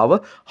ඔයාට වෙලාව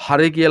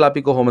හරි කියලා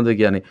අපි කොහොමද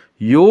කියන්නේ?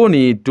 You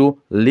need to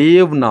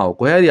leave now.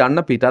 කොහේද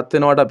යන්න පිටත්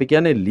වෙනවට අපි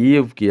කියන්නේ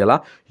leave කියලා.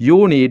 You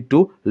need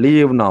to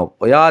leave now.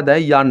 ඔයා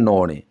දැන් යන්න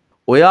ඕනේ.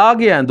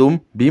 ඔයාගේ ඇඳුම්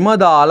බිම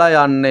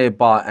දාලා යන්න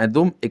එපා.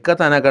 ඇඳුම් එක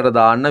තැනකට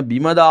දාන්න.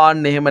 බිම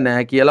දාන්න එහෙම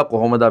නැහැ කියලා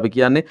කොහොමද අපි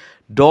කියන්නේ?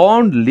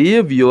 Don't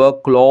leave your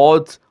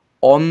clothes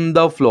on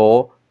the floor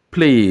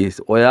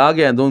please.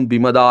 ඔයාගේ ඇඳුම්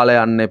බිම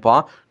දාලා යන්න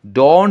එපා.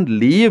 Don't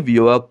leave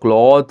your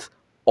clothes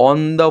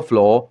on the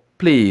floor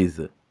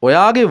please.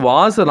 ඔයාගේ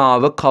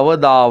වාසනාව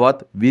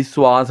කවදාවත්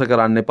විශ්වාස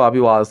කරන්න එපා.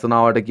 අපි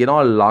වාසනාවට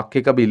කියනවා luck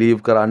එක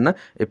believe කරන්න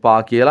එපා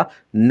කියලා.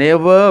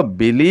 Never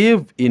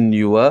believe in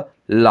your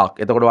luck.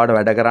 එතකොට ඔයාලට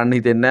වැඩ කරන්න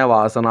හිතෙන්නේ නැහැ.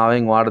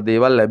 වාසනාවෙන් ඔයාලට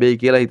දේවල් ලැබෙයි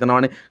කියලා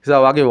හිතනවනේ. ඒ නිසා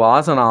ඔයාගේ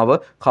වාසනාව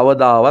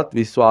කවදාවත්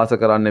විශ්වාස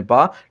කරන්න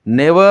එපා.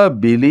 Never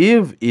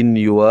believe in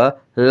your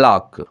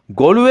luck.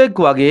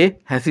 ගොළුෙක් වගේ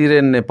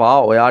හැසිරෙන්න එපා.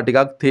 ඔයා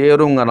ටිකක්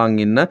තේරුම් අරන්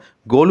ඉන්න.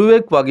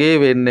 ගොළුෙක් වගේ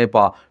වෙන්න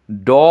එපා.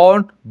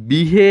 Don't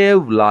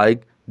behave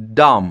like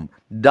dumb.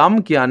 dumb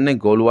කියන්නේ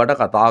ගොළුවට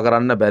කතා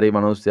කරන්න බැරි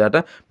මනුස්සයට.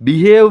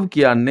 behave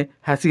කියන්නේ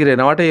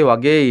හැසිරෙනවට ඒ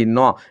වගේ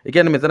ඉන්නවා. ඒ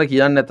කියන්නේ මෙතන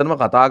කියන්නේ නැත්තම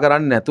කතා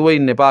කරන්නේ නැතුව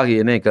ඉන්න එපා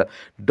කියන එක.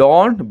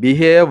 Don't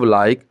behave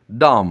like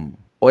dumb.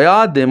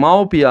 ඔයා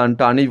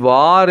දෙමව්පියන්ට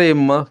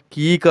අනිවාර්යයෙන්ම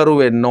කීකරු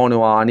වෙන්න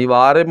ඕනේ.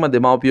 අනිවාර්යයෙන්ම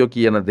දෙමව්පියෝ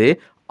කියන දේ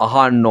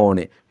අහන්න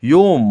ඕනේ.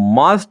 You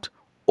must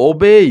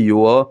obey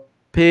your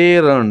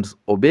parents.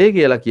 obey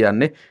කියලා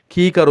කියන්නේ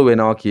කීකරු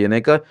වෙනවා කියන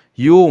එක.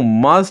 You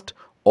must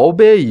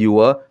obey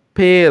your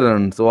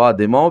parents. ඔයා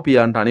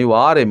දෙමව්පියන්ට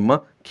අනිවාර්යෙන්ම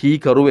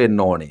කීකරු වෙන්න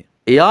ඕනේ.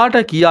 එයාට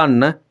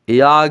කියන්න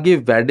එයාගේ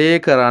වැඩේ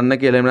කරන්න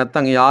කියලා. එහෙම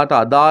නැත්නම් එයාට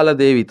අදාළ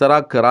දේ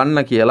විතරක්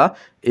කරන්න කියලා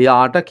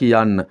එයාට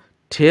කියන්න.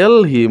 Tell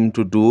him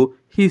to do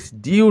his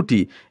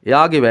duty.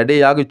 එයාගේ වැඩේ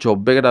එයාගේ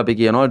job එකට අපි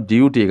කියනවා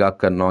duty එකක්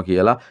කරනවා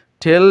කියලා.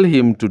 Tell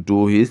him to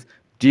do his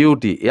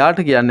duty.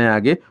 එයාට කියන්න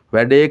එයාගේ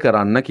වැඩේ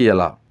කරන්න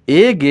කියලා.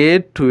 ඒ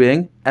ගේට්ටුවෙන්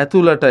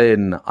ඇතුළට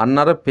එන්න.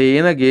 අන්න අර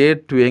පේන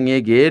ගේට්ටුවෙන්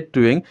ඒ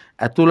ගේට්ටුවෙන්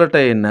ඇතුළට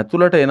එන්න.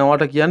 ඇතුළට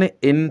එනවට කියන්නේ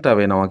enter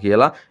වෙනවා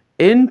කියලා.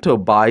 Enter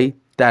by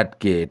that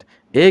gate.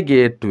 ඒ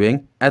ගේට්ටුවෙන්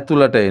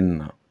ඇතුළට එන්න.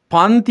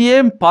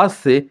 පන්තියෙන්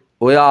පස්සේ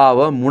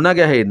ඔයාව මුණ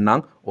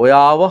ගැහෙන්නම්,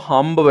 ඔයාව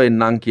හම්බ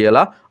වෙන්නම්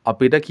කියලා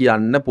අපිට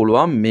කියන්න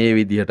පුළුවන් මේ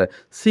විදිහට.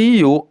 See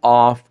you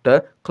after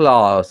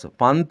class.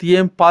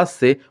 පන්තියෙන්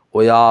පස්සේ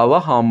ඔයාව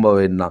හම්බ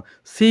වෙන්නම්.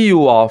 See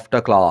you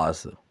after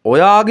class.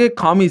 ඔයාගේ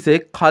කමිසේ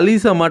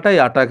කලිසමට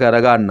යට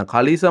කරගන්න.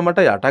 කලිසමට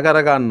යට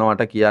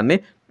කරගන්නවට කියන්නේ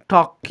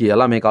tuck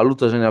කියලා. මේක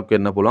අලුත් වචනයක්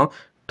වෙන්න පුළුවන්.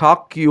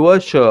 Tuck your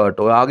shirt.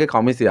 ඔයාගේ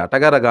කමිසේ යට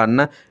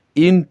කරගන්න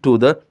into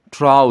the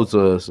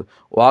trousers.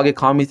 ඔයාගේ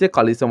කමිසේ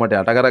කලිසමට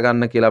යට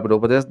කරගන්න කියලා අපිට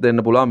උපදෙස්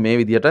දෙන්න පුළුවන් මේ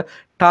විදිහට.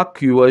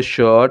 Tuck your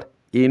shirt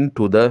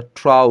into the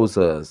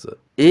trousers.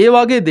 ඒ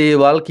වගේ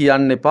දේවල්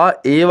කියන්න එපා.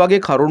 ඒ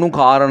වගේ කරුණු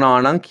කාරණා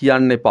නම්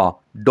කියන්න එපා.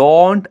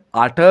 Don't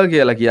utter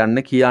කියලා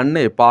කියන්න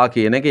එපා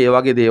කියන එක. ඒ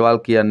වගේ දේවල්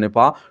කියන්න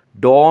එපා.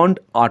 Don't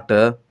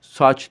utter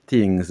such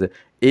things.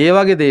 ඒ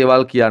වගේ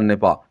දේවල් කියන්න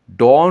එපා.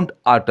 Don't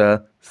utter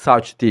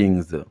such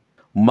things.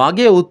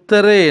 මගේ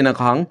උත්තරේ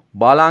එනකන්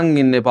බලන්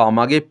ඉන්න එපා.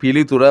 මගේ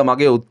පිළිතුර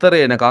මගේ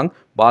උත්තරේ එනකන්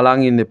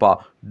බලන් ඉන්න එපා.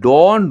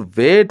 Don't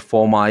wait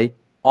for my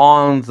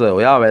answer.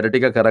 ඔයා වැඩ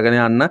ටික කරගෙන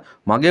යන්න.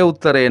 මගේ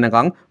උත්තරේ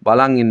එනකන්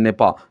බලන් ඉන්න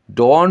එපා.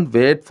 Don't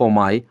wait for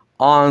my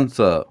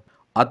answer.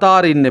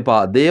 අතාරින්න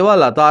එපා.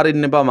 දේවල්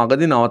අතාරින්න එපා.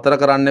 මගදී නවතර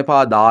කරන්න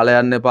එපා. දාලා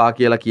යන්න එපා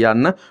කියලා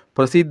කියන්න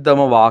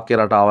ප්‍රසිද්ධම වාක්‍ය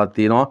රටාවක්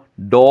තියෙනවා.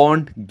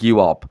 Don't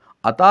give up.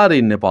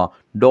 අතාරින්න එපා.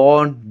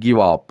 Don't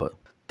give up.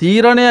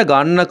 තීරණය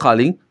ගන්න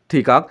කලින්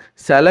ටිකක්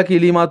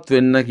සැලකිලිමත්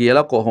වෙන්න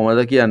කියලා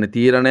කොහොමද කියන්නේ?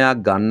 තීරණයක්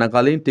ගන්න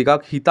කලින්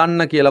ටිකක්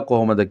හිතන්න කියලා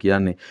කොහොමද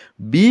කියන්නේ?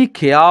 Be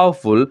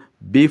careful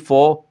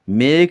before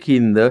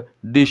making the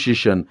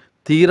decision.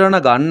 තීරණ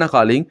ගන්න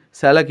කලින්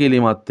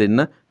සැලකිලිමත්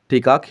වෙන්න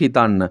ටිකක්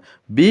හිතන්න.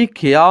 Be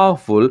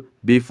careful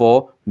before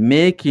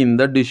making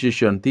the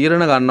decision.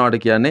 තීරණ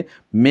ගන්නවට කියන්නේ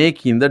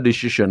making the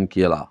decision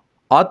කියලා.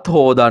 අත්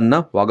හොදන්න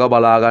වග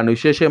බලා ගන්න.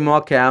 විශේෂයෙන්ම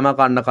කෑම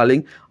කන්න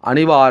කලින්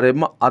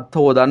අනිවාර්යයෙන්ම අත්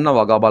හොදන්න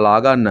වග බලා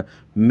ගන්න.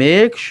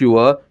 Make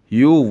sure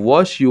you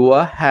wash your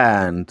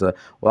hands.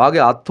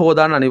 ඔයාගේ අත්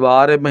හොදන්න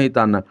අනිවාර්යයෙන්ම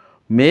හිතන්න.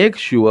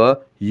 Make sure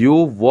you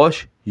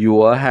wash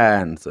your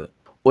hands.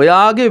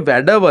 ඔයාගේ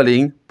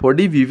වැඩවලින්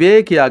පොඩි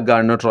විවේකයක්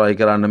ගන්න try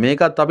කරන්න.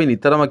 මේකත් අපි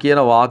නිතරම කියන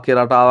වාක්‍ය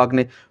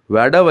රටාවක්නේ.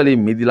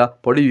 වැඩවලින් මිදිලා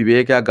පොඩි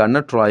විවේකයක්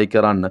ගන්න try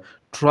කරන්න.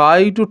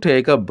 Try to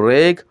take a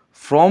break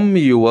from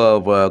your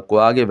work.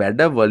 ඔයාගේ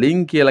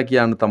වැඩවලින් කියලා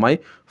කියන්න තමයි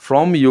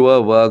from your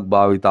work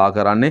භාවිතා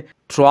කරන්නේ.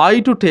 Try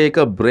to take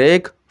a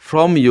break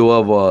from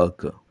your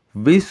work.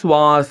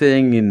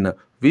 විශ්වාසයෙන් ඉන්න.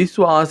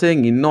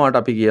 විශ්වාසයෙන්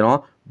ඉන්නවට අපි කියනවා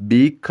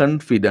be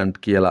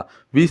confident කියලා.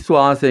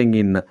 විශ්වාසයෙන්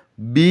ඉන්න.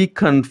 Be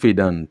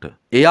confident.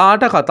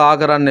 එයාට කතා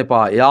කරන්න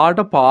එපා. එයාට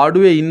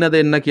පාඩුවේ ඉන්න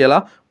දෙන්න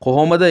කියලා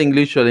කොහොමද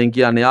ඉංග්‍රීසි වලින්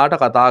කියන්නේ? එයාට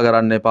කතා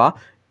කරන්න එපා.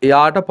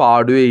 එයාට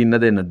පාඩුවේ ඉන්න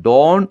දෙන්න.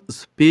 Don't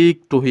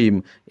speak to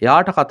him.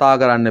 එයාට කතා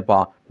කරන්න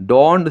එපා.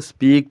 Don't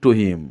speak to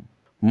him.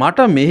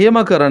 මට මෙහෙම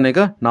කරන එක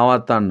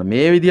නවත්තන්න.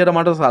 මේ විදිහට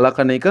මට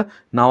සලකන එක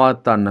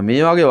නවත්තන්න.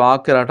 මේ වගේ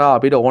වාක්‍ය රටා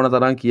අපිට ඕන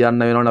තරම්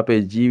කියන්න වෙනවනේ අපේ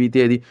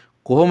ජීවිතේදී.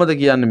 කොහොමද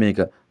කියන්නේ මේක?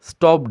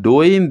 Stop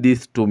doing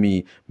this to me.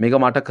 මේක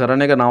මට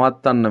කරන එක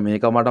නවත්තන්න.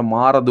 මේක මට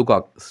මාර දුකක්.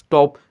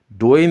 Stop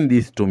doing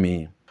this to me.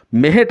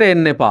 මෙහෙට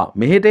එන්න එපා.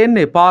 මෙහෙට එන්න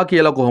එපා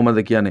කියලා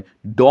කොහොමද කියන්නේ?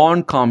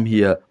 Don't come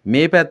here.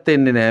 මේ පැත්තේ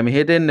එන්නේ නෑ.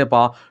 මෙහෙට එන්න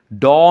එපා.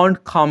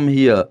 Don't come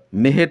here.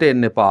 මෙහෙට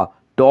එන්න එපා.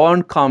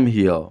 Don't come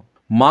here.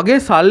 මගේ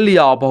සල්ලි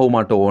ආපහු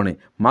මට ඕනේ.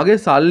 මගේ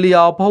සල්ලි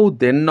ආපහු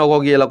දෙන්නකෝ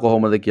කියලා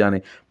කොහොමද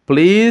කියන්නේ?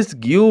 Please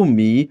give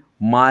me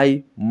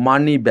my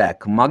money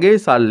back. මගේ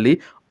සල්ලි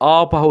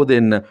ආපහු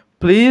දෙන්න.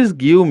 Please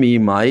give me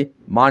my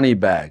money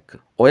back.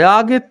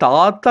 ඔයාගේ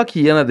තාත්තා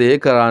කියන දේ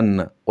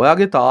කරන්න.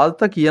 ඔයාගේ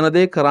තාත්තා කියන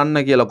දේ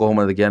කරන්න කියලා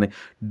කොහොමද කියන්නේ?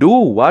 Do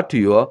what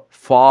your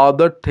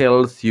father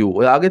tells you.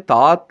 ඔයාගේ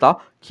තාත්තා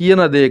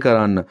කියන දේ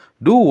කරන්න.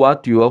 Do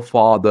what your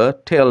father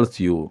tells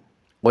you.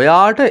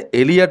 ඔයාට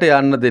එළියට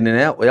යන්න දෙන්නේ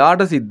නැහැ.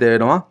 ඔයාට සිද්ධ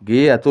වෙනවා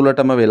ගේ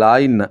ඇතුළටම වෙලා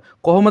ඉන්න.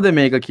 කොහොමද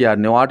මේක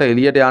කියන්නේ? ඔයාට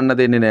එළියට යන්න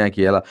දෙන්නේ නැහැ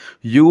කියලා.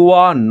 You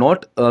are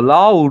not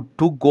allowed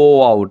to go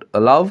out.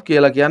 Allow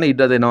කියලා කියන්නේ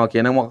ඉඩ දෙනවා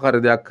කියන මොකක්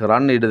හරි දෙයක්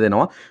කරන්න ඉඩ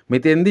දෙනවා.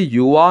 මෙතෙන්දී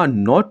you are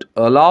not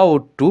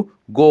allowed to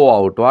go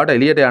out. ඔයාට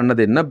එළියට යන්න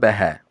දෙන්න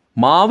බෑ.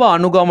 මාව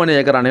අනුගමනය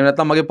කරන්න. එහෙම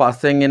නැත්නම් මගේ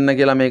පස්සෙන් එන්න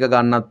කියලා මේක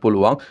ගන්නත්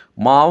පුළුවන්.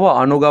 මාව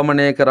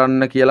අනුගමනය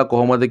කරන්න කියලා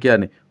කොහොමද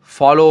කියන්නේ?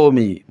 Follow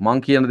me.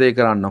 මං කියන දේ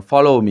කරන්න.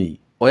 Follow me.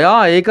 ඔයා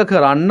ඒක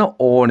කරන්න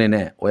ඕනේ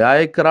නෑ. ඔයා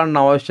ඒක කරන්න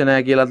අවශ්‍ය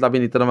නෑ කියලාත්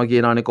අපි නිතරම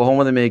කියනවානේ.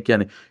 කොහොමද මේක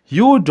කියන්නේ?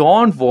 You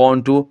don't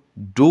want to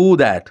do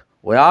that.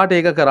 ඔයාට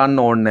ඒක කරන්න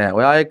ඕනේ නෑ.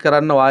 ඔයා ඒක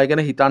කරන්න ඔයා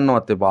ගැන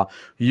හිතන්නවත් එපා.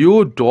 You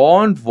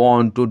don't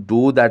want to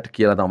do that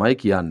කියලා තමයි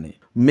කියන්නේ.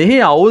 මෙහි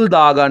අවුල්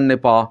දාගන්න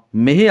එපා.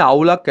 මෙහි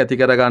අවුලක්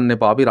ඇති කරගන්න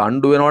එපා. අපි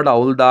රණ්ඩු වෙනවට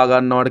අවුල්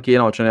දාගන්නවට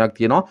කියන වචනයක්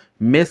තියෙනවා.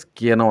 mess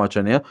කියන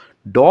වචනය.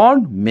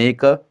 Don't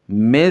make a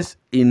mess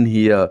in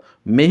here.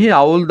 මෙහි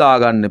අවුල්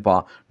දාගන්න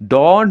එපා.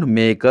 Don't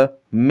make a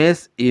mess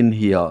in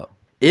here.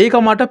 ඒක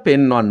මට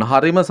පෙන්වන්න.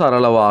 හරිම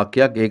සරල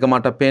වාක්‍යයක්. ඒක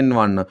මට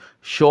පෙන්වන්න.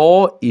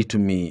 Show it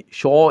me.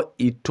 Show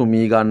it to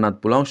me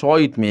ගන්නත් පුළුවන්. Show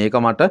it me. ඒක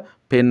මට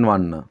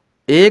පෙන්වන්න.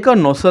 ඒක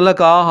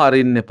නොසලකා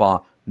හරින්න එපා.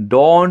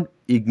 Don't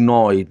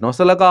ignore it.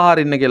 නොසලකා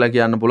හරින්න කියලා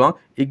කියන්න පුළුවන්.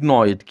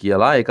 Ignore it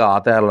කියලා. ඒක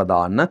අතහැරලා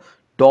දාන්න.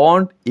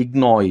 Don't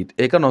ignore it.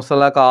 ඒක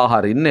නොසලකා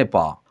හරින්න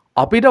එපා.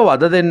 අපිට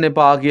වද දෙන්න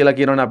එපා කියලා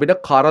කියනවනේ. අපිට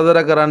කරදර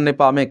කරන්න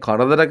එපා. මේ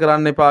කරදර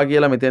කරන්න එපා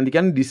කියලා මෙතෙන්දි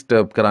කියන්නේ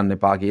disturb කරන්න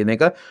එපා කියන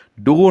එක.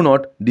 Do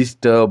not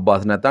disturb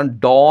us. නැත්නම්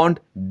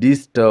don't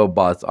disturb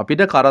us.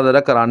 අපිට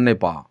කරදර කරන්න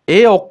එපා.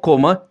 ඒ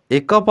ඔක්කොම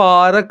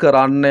එකපාර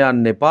කරන්න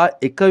යන්න එපා.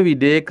 එක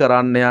විදිහේ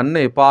කරන්න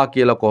යන්න එපා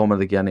කියලා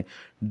කොහොමද කියන්නේ?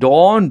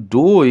 Don't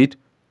do it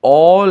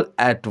all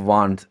at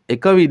once.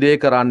 එක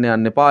විදිහේ කරන්න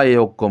යන්න එපා ඒ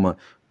ඔක්කොම.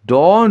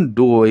 Don't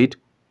do it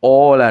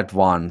all at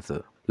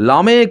once.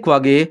 ළමෙක්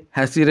වගේ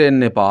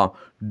හැසිරෙන්න එපා.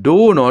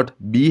 Do not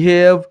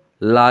behave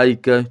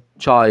like a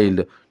child.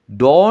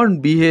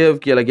 Don't behave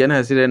කියලා කියන්නේ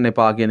හැසිරෙන්න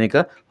එපා කියන එක.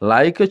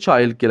 Like a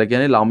child කියලා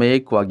කියන්නේ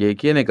ළමයෙක් වගේ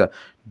කියන එක.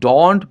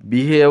 Don't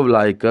behave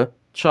like a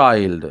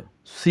child.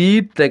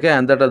 Seat එක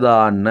ඇඳට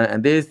දාන්න.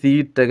 ඇඳේ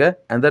seat එක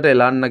ඇඳට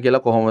එලන්න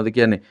කියලා කොහොමද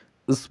කියන්නේ?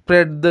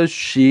 Spread the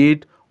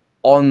sheet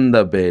on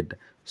the bed.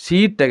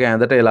 Sheet එක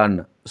ඇඳට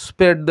එලන්න.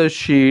 Spread the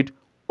sheet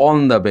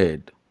on the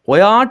bed.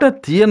 ඔයාට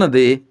තියෙන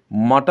දේ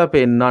මට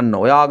පෙන්වන්න.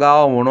 ඔයා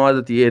ගාව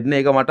මොනවද තියෙන්නේ?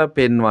 ඒක මට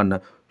පෙන්වන්න.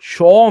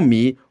 Show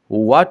me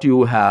what you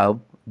have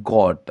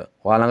got.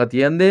 ඔයා ළඟ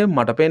තියෙන දේ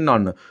මට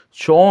පෙන්වන්න.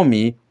 Show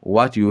me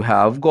what you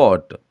have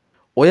got.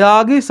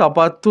 ඔයාගේ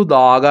සපත්තු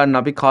දාගන්න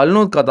අපි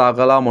කලිනුත් කතා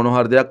කළා මොන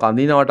හරි දෙයක්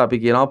අඳිනවට අපි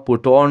කියනවා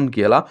put on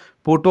කියලා.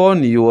 put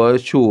on your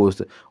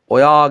shoes.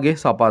 ඔයාගේ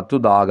සපත්තු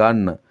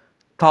දාගන්න.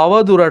 තව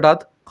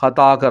දුරටත්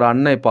කතා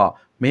කරන්න එපා.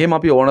 මෙහෙම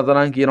අපි ඕන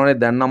තරම් කියනවනේ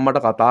දැන් නම්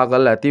මට කතා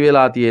කරලා ඇති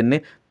වෙලා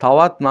තියෙන්නේ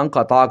තවත් නම්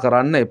කතා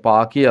කරන්න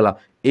එපා කියලා.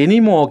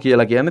 anymore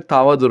කියලා කියන්නේ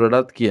තව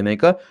දුරටත් කියන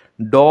එක.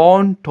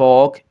 don't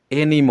talk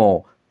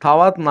anymore.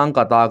 තවත් නම්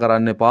කතා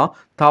කරන්න එපා.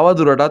 තව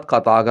දුරටත්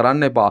කතා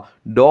කරන්න එපා.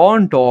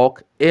 don't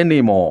talk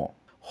anymore.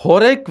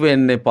 හොරෙක්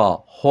වෙන්න එපා.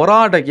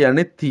 හොරාට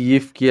කියන්නේ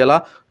thief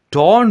කියලා.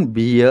 don't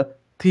be a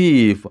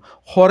thief.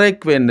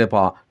 හොරෙක් වෙන්න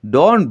එපා.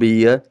 don't be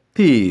a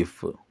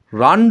thief.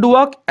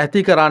 රණ්ඩුවක්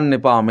ඇති කරන්න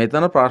එපා.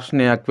 මෙතන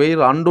ප්‍රශ්නයක් වෙයි.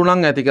 රණ්ඩු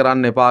නම් ඇති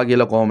කරන්න එපා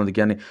කියලා කොහොමද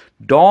කියන්නේ?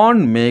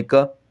 don't make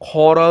a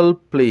quarrel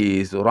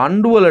please.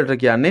 රණ්ඩු වලට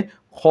කියන්නේ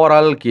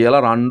quarrel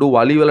කියලා. රණ්ඩු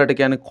වලි වලට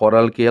කියන්නේ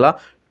quarrel කියලා.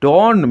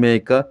 don't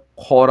make a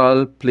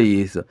quarrel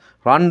please.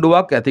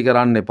 රණ්ඩුවක් ඇති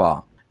කරන්න එපා.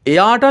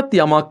 එයාටත්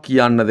යමක්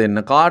කියන්න දෙන්න.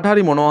 කාට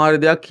හරි මොනවා හරි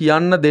දෙයක්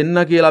කියන්න දෙන්න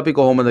කියලා අපි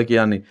කොහොමද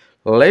කියන්නේ?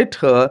 let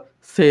her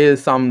say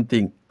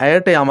something.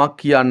 ඇයට යමක්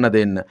කියන්න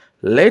දෙන්න.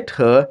 let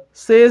her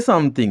say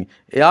something.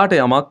 එයාට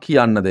යමක්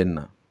කියන්න දෙන්න.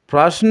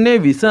 ප්‍රශ්නේ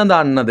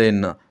විසඳන්න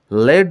දෙන්න.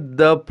 let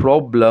the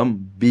problem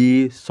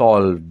be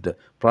solved.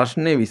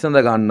 ප්‍රශ්නේ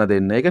විසඳ ගන්න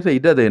දෙන්න. ඒකට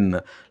ඉඩ දෙන්න.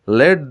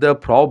 let the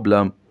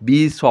problem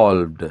be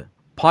solved.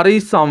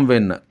 පරිස්සම්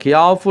වෙන්න.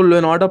 careful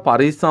වෙනවට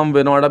පරිස්සම්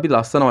වෙනවට අපි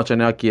ලස්සන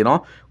වචනයක්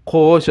කියනවා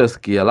cautious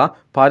කියලා.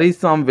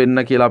 පරිස්සම්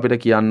වෙන්න කියලා අපිට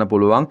කියන්න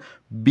පුළුවන්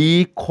be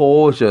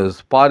cautious.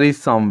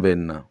 පරිස්සම්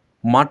වෙන්න.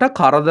 මට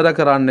කරදර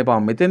කරන්න එපා.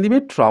 මෙතෙන්දි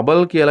මේ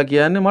trouble කියලා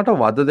කියන්නේ මට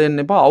වද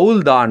දෙන්න එපා,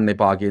 අවුල් දාන්න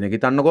එපා කියන එක.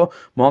 හිතන්නකෝ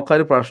මොකක්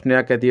හරි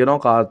ප්‍රශ්නයක් ඇති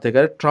වෙනවා කාත්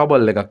එක්ක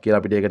trouble එකක්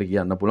කියලා අපිට ඒකට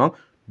කියන්න පුළුවන්.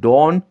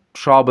 don't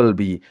trouble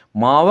be.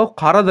 මාව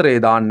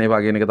කරදරේ දාන්න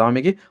එපා කියන එක තමයි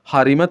මේකේ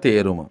හරිම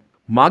තේරුම.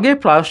 මගේ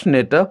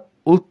ප්‍රශ්නෙට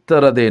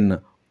උත්තර දෙන්න.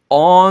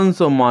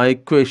 answer my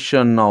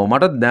question now.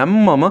 මට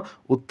දැම්මම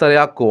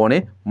උත්තරයක්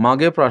ඕනේ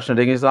මගේ ප්‍රශ්නෙට.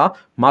 ඒ නිසා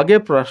මගේ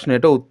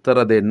ප්‍රශ්නෙට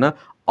උත්තර දෙන්න.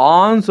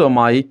 answer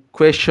my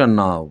question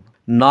now.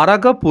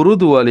 නරක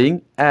පුරුදු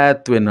වලින්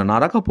ඈත් වෙන්න.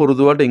 නරක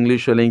පුරුදු වලට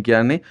ඉංග්‍රීසි වලින්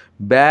කියන්නේ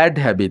bad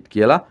habit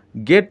කියලා.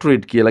 get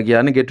rid කියලා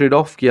කියන්නේ get rid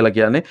of කියලා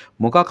කියන්නේ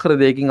මොකක් හරි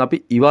දෙයකින් අපි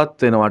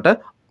ඉවත් වෙනවට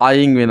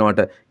අයින්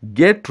වෙනවට.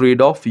 get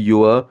rid of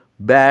your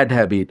bad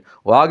habit.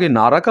 ඔයාගේ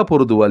නරක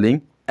පුරුදු වලින්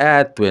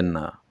ඈත් වෙන්න.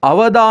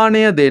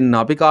 අවධානය දෙන්න.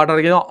 අපි කාට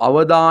හරි කියනවා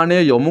අවධානය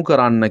යොමු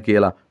කරන්න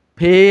කියලා.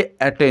 pay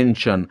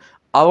attention.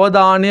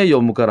 අවධානය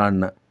යොමු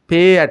කරන්න.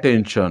 pay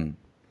attention.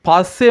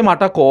 පස්සේ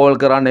මට කෝල්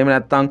කරන්න. එහෙම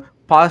නැත්නම්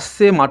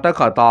පස්සේ මට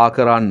කතා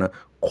කරන්න.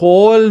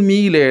 call me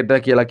later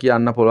කියලා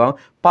කියන්න පුළුවන්.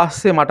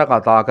 පස්සේ මට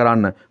කතා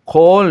කරන්න.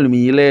 call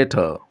me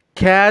later.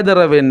 කෑදර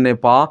වෙන්න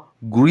එපා.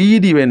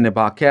 greedy වෙන්න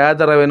එපා.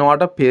 කෑදර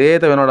වෙනවට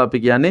පෙරේත වෙනවට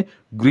අපි කියන්නේ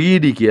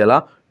greedy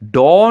කියලා.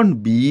 don't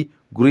be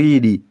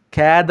greedy.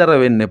 කෑදර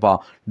වෙන්න එපා.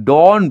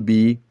 don't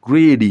be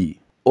greedy.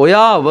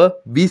 ඔයාව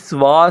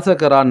විශ්වාස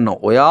කරන්න.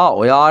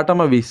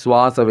 ඔයාටම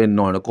විශ්වාස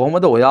වෙන්න ඕන.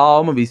 කොහොමද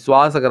ඔයාවම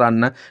විශ්වාස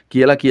කරන්න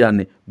කියලා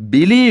කියන්නේ?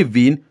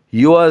 believe in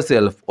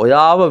yourself.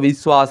 ඔයාව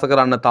විශ්වාස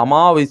කරන්න,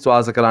 තමා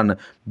විශ්වාස කරන්න.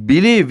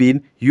 believe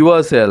in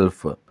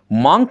yourself.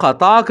 මං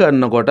කතා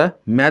කරනකොට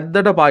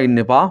මැද්දට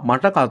පයින්න එපා.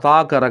 මට කතා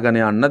කරගෙන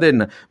යන්න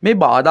දෙන්න. මේ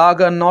බාධා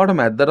කරනවට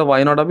මැද්දට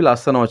පයින්නවට අපි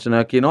ලස්සන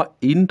වචනයක් කියනවා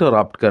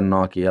interrupt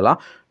කරනවා කියලා.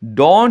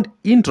 don't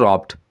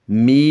interrupt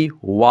me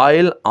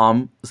while I'm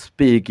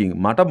speaking.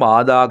 මට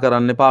බාධා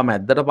කරන්න එපා,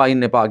 මැද්දට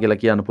පයින්න එපා කියලා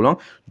කියන්න පුළුවන්.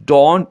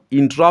 don't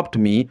interrupt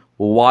me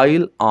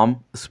while I'm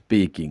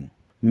speaking.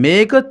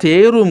 මේක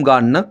තේරුම්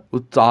ගන්න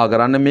උත්සාහ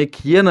කරන්න. මේ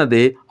කියන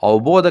දේ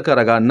අවබෝධ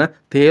කරගන්න,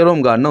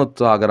 තේරුම් ගන්න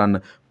උත්සාහ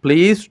කරන්න.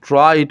 please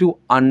try to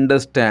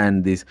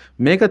understand this.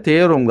 මේක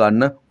තේරුම්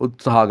ගන්න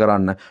උත්සාහ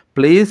කරන්න.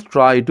 please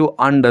try to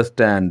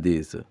understand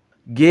this.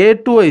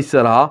 ගේට්ටුව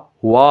ඉස්සරහා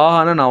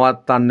වාහන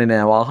නවත්තන්නේ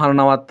නෑ. වාහන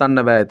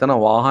නවත්තන්න බෑ. එතන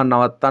වාහන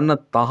නවත්තන්න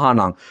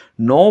තහනම්.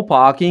 no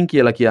parking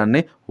කියලා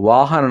කියන්නේ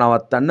වාහන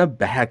නවත්තන්න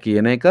බෑ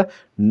කියන එක.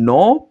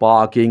 no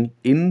parking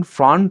in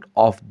front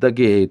of the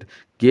gate.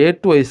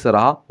 ගේට්ටුව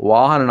ඉස්සරහා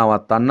වාහන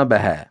නවත්තන්න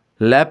බෑ.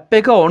 ලැප්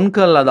එක ඔන්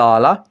කරලා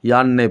දාලා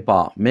යන්න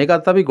එපා.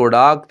 මේකත් අපි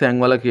ගොඩාක්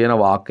තැන්වල කියන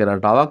වාක්‍ය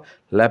රටාවක්.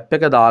 ලැප්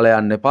එක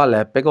දාලා යන්න එපා.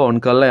 ලැප් එක ඔන්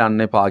කරලා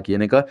යන්න එපා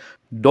කියන එක.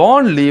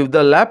 don't leave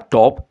the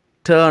laptop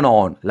turn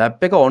on.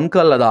 Lap එක ඔන්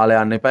කරලා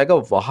දාලා යන්න එපා. ඒක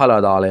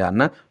වහලා දාලා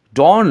යන්න.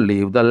 don't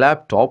leave the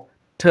laptop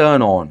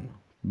turn on.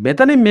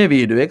 මෙතනින් මේ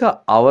වීඩියෝ එක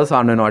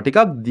අවසන් වෙනවා.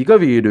 ටිකක් දිග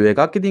වීඩියෝ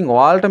එකක්. ඉතින්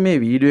ඔයාලට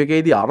මේ වීඩියෝ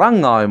එකේදී අරන්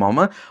ආවේ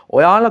මම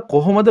ඔයාලා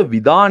කොහොමද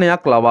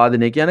විධානයක් ලබා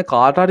දෙන්නේ කියන්නේ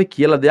කාට හරි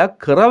කියලා දෙයක්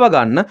කරව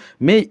ගන්න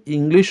මේ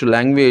ඉංග්‍රීසි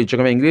ලැන්ග්වේජ් එක,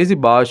 මේ ඉංග්‍රීසි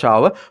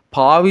භාෂාව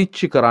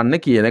පාවිච්චි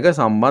කරන්න කියන එක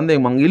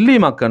සම්බන්ධයෙන් මම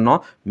ඉල්ලීමක්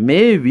කරනවා.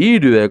 මේ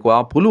වීඩියෝ එක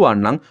ඔයා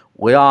පුළුවන් නම්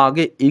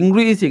ඔයාගේ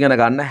ඉංග්‍රීසි ඉගෙන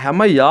ගන්න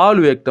හැම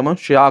යාළුවෙක්ටම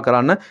ෂෙයා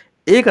කරන්න.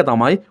 ඒක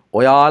තමයි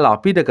ඔයාලා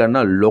අපිට කරන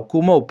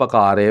ලොකුම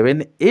උපකාරය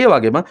වෙන්නේ. ඒ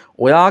වගේම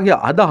ඔයාගේ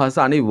අදහස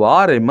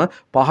අනිවාර්යයෙන්ම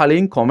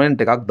පහලින්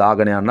කමෙන්ට් එකක්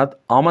දාගෙන යන්නත්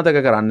අමතක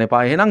කරන්න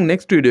එපා. එහෙනම්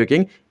next වීඩියෝ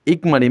එකෙන්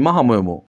ඉක්මනින්ම හමු වෙමු.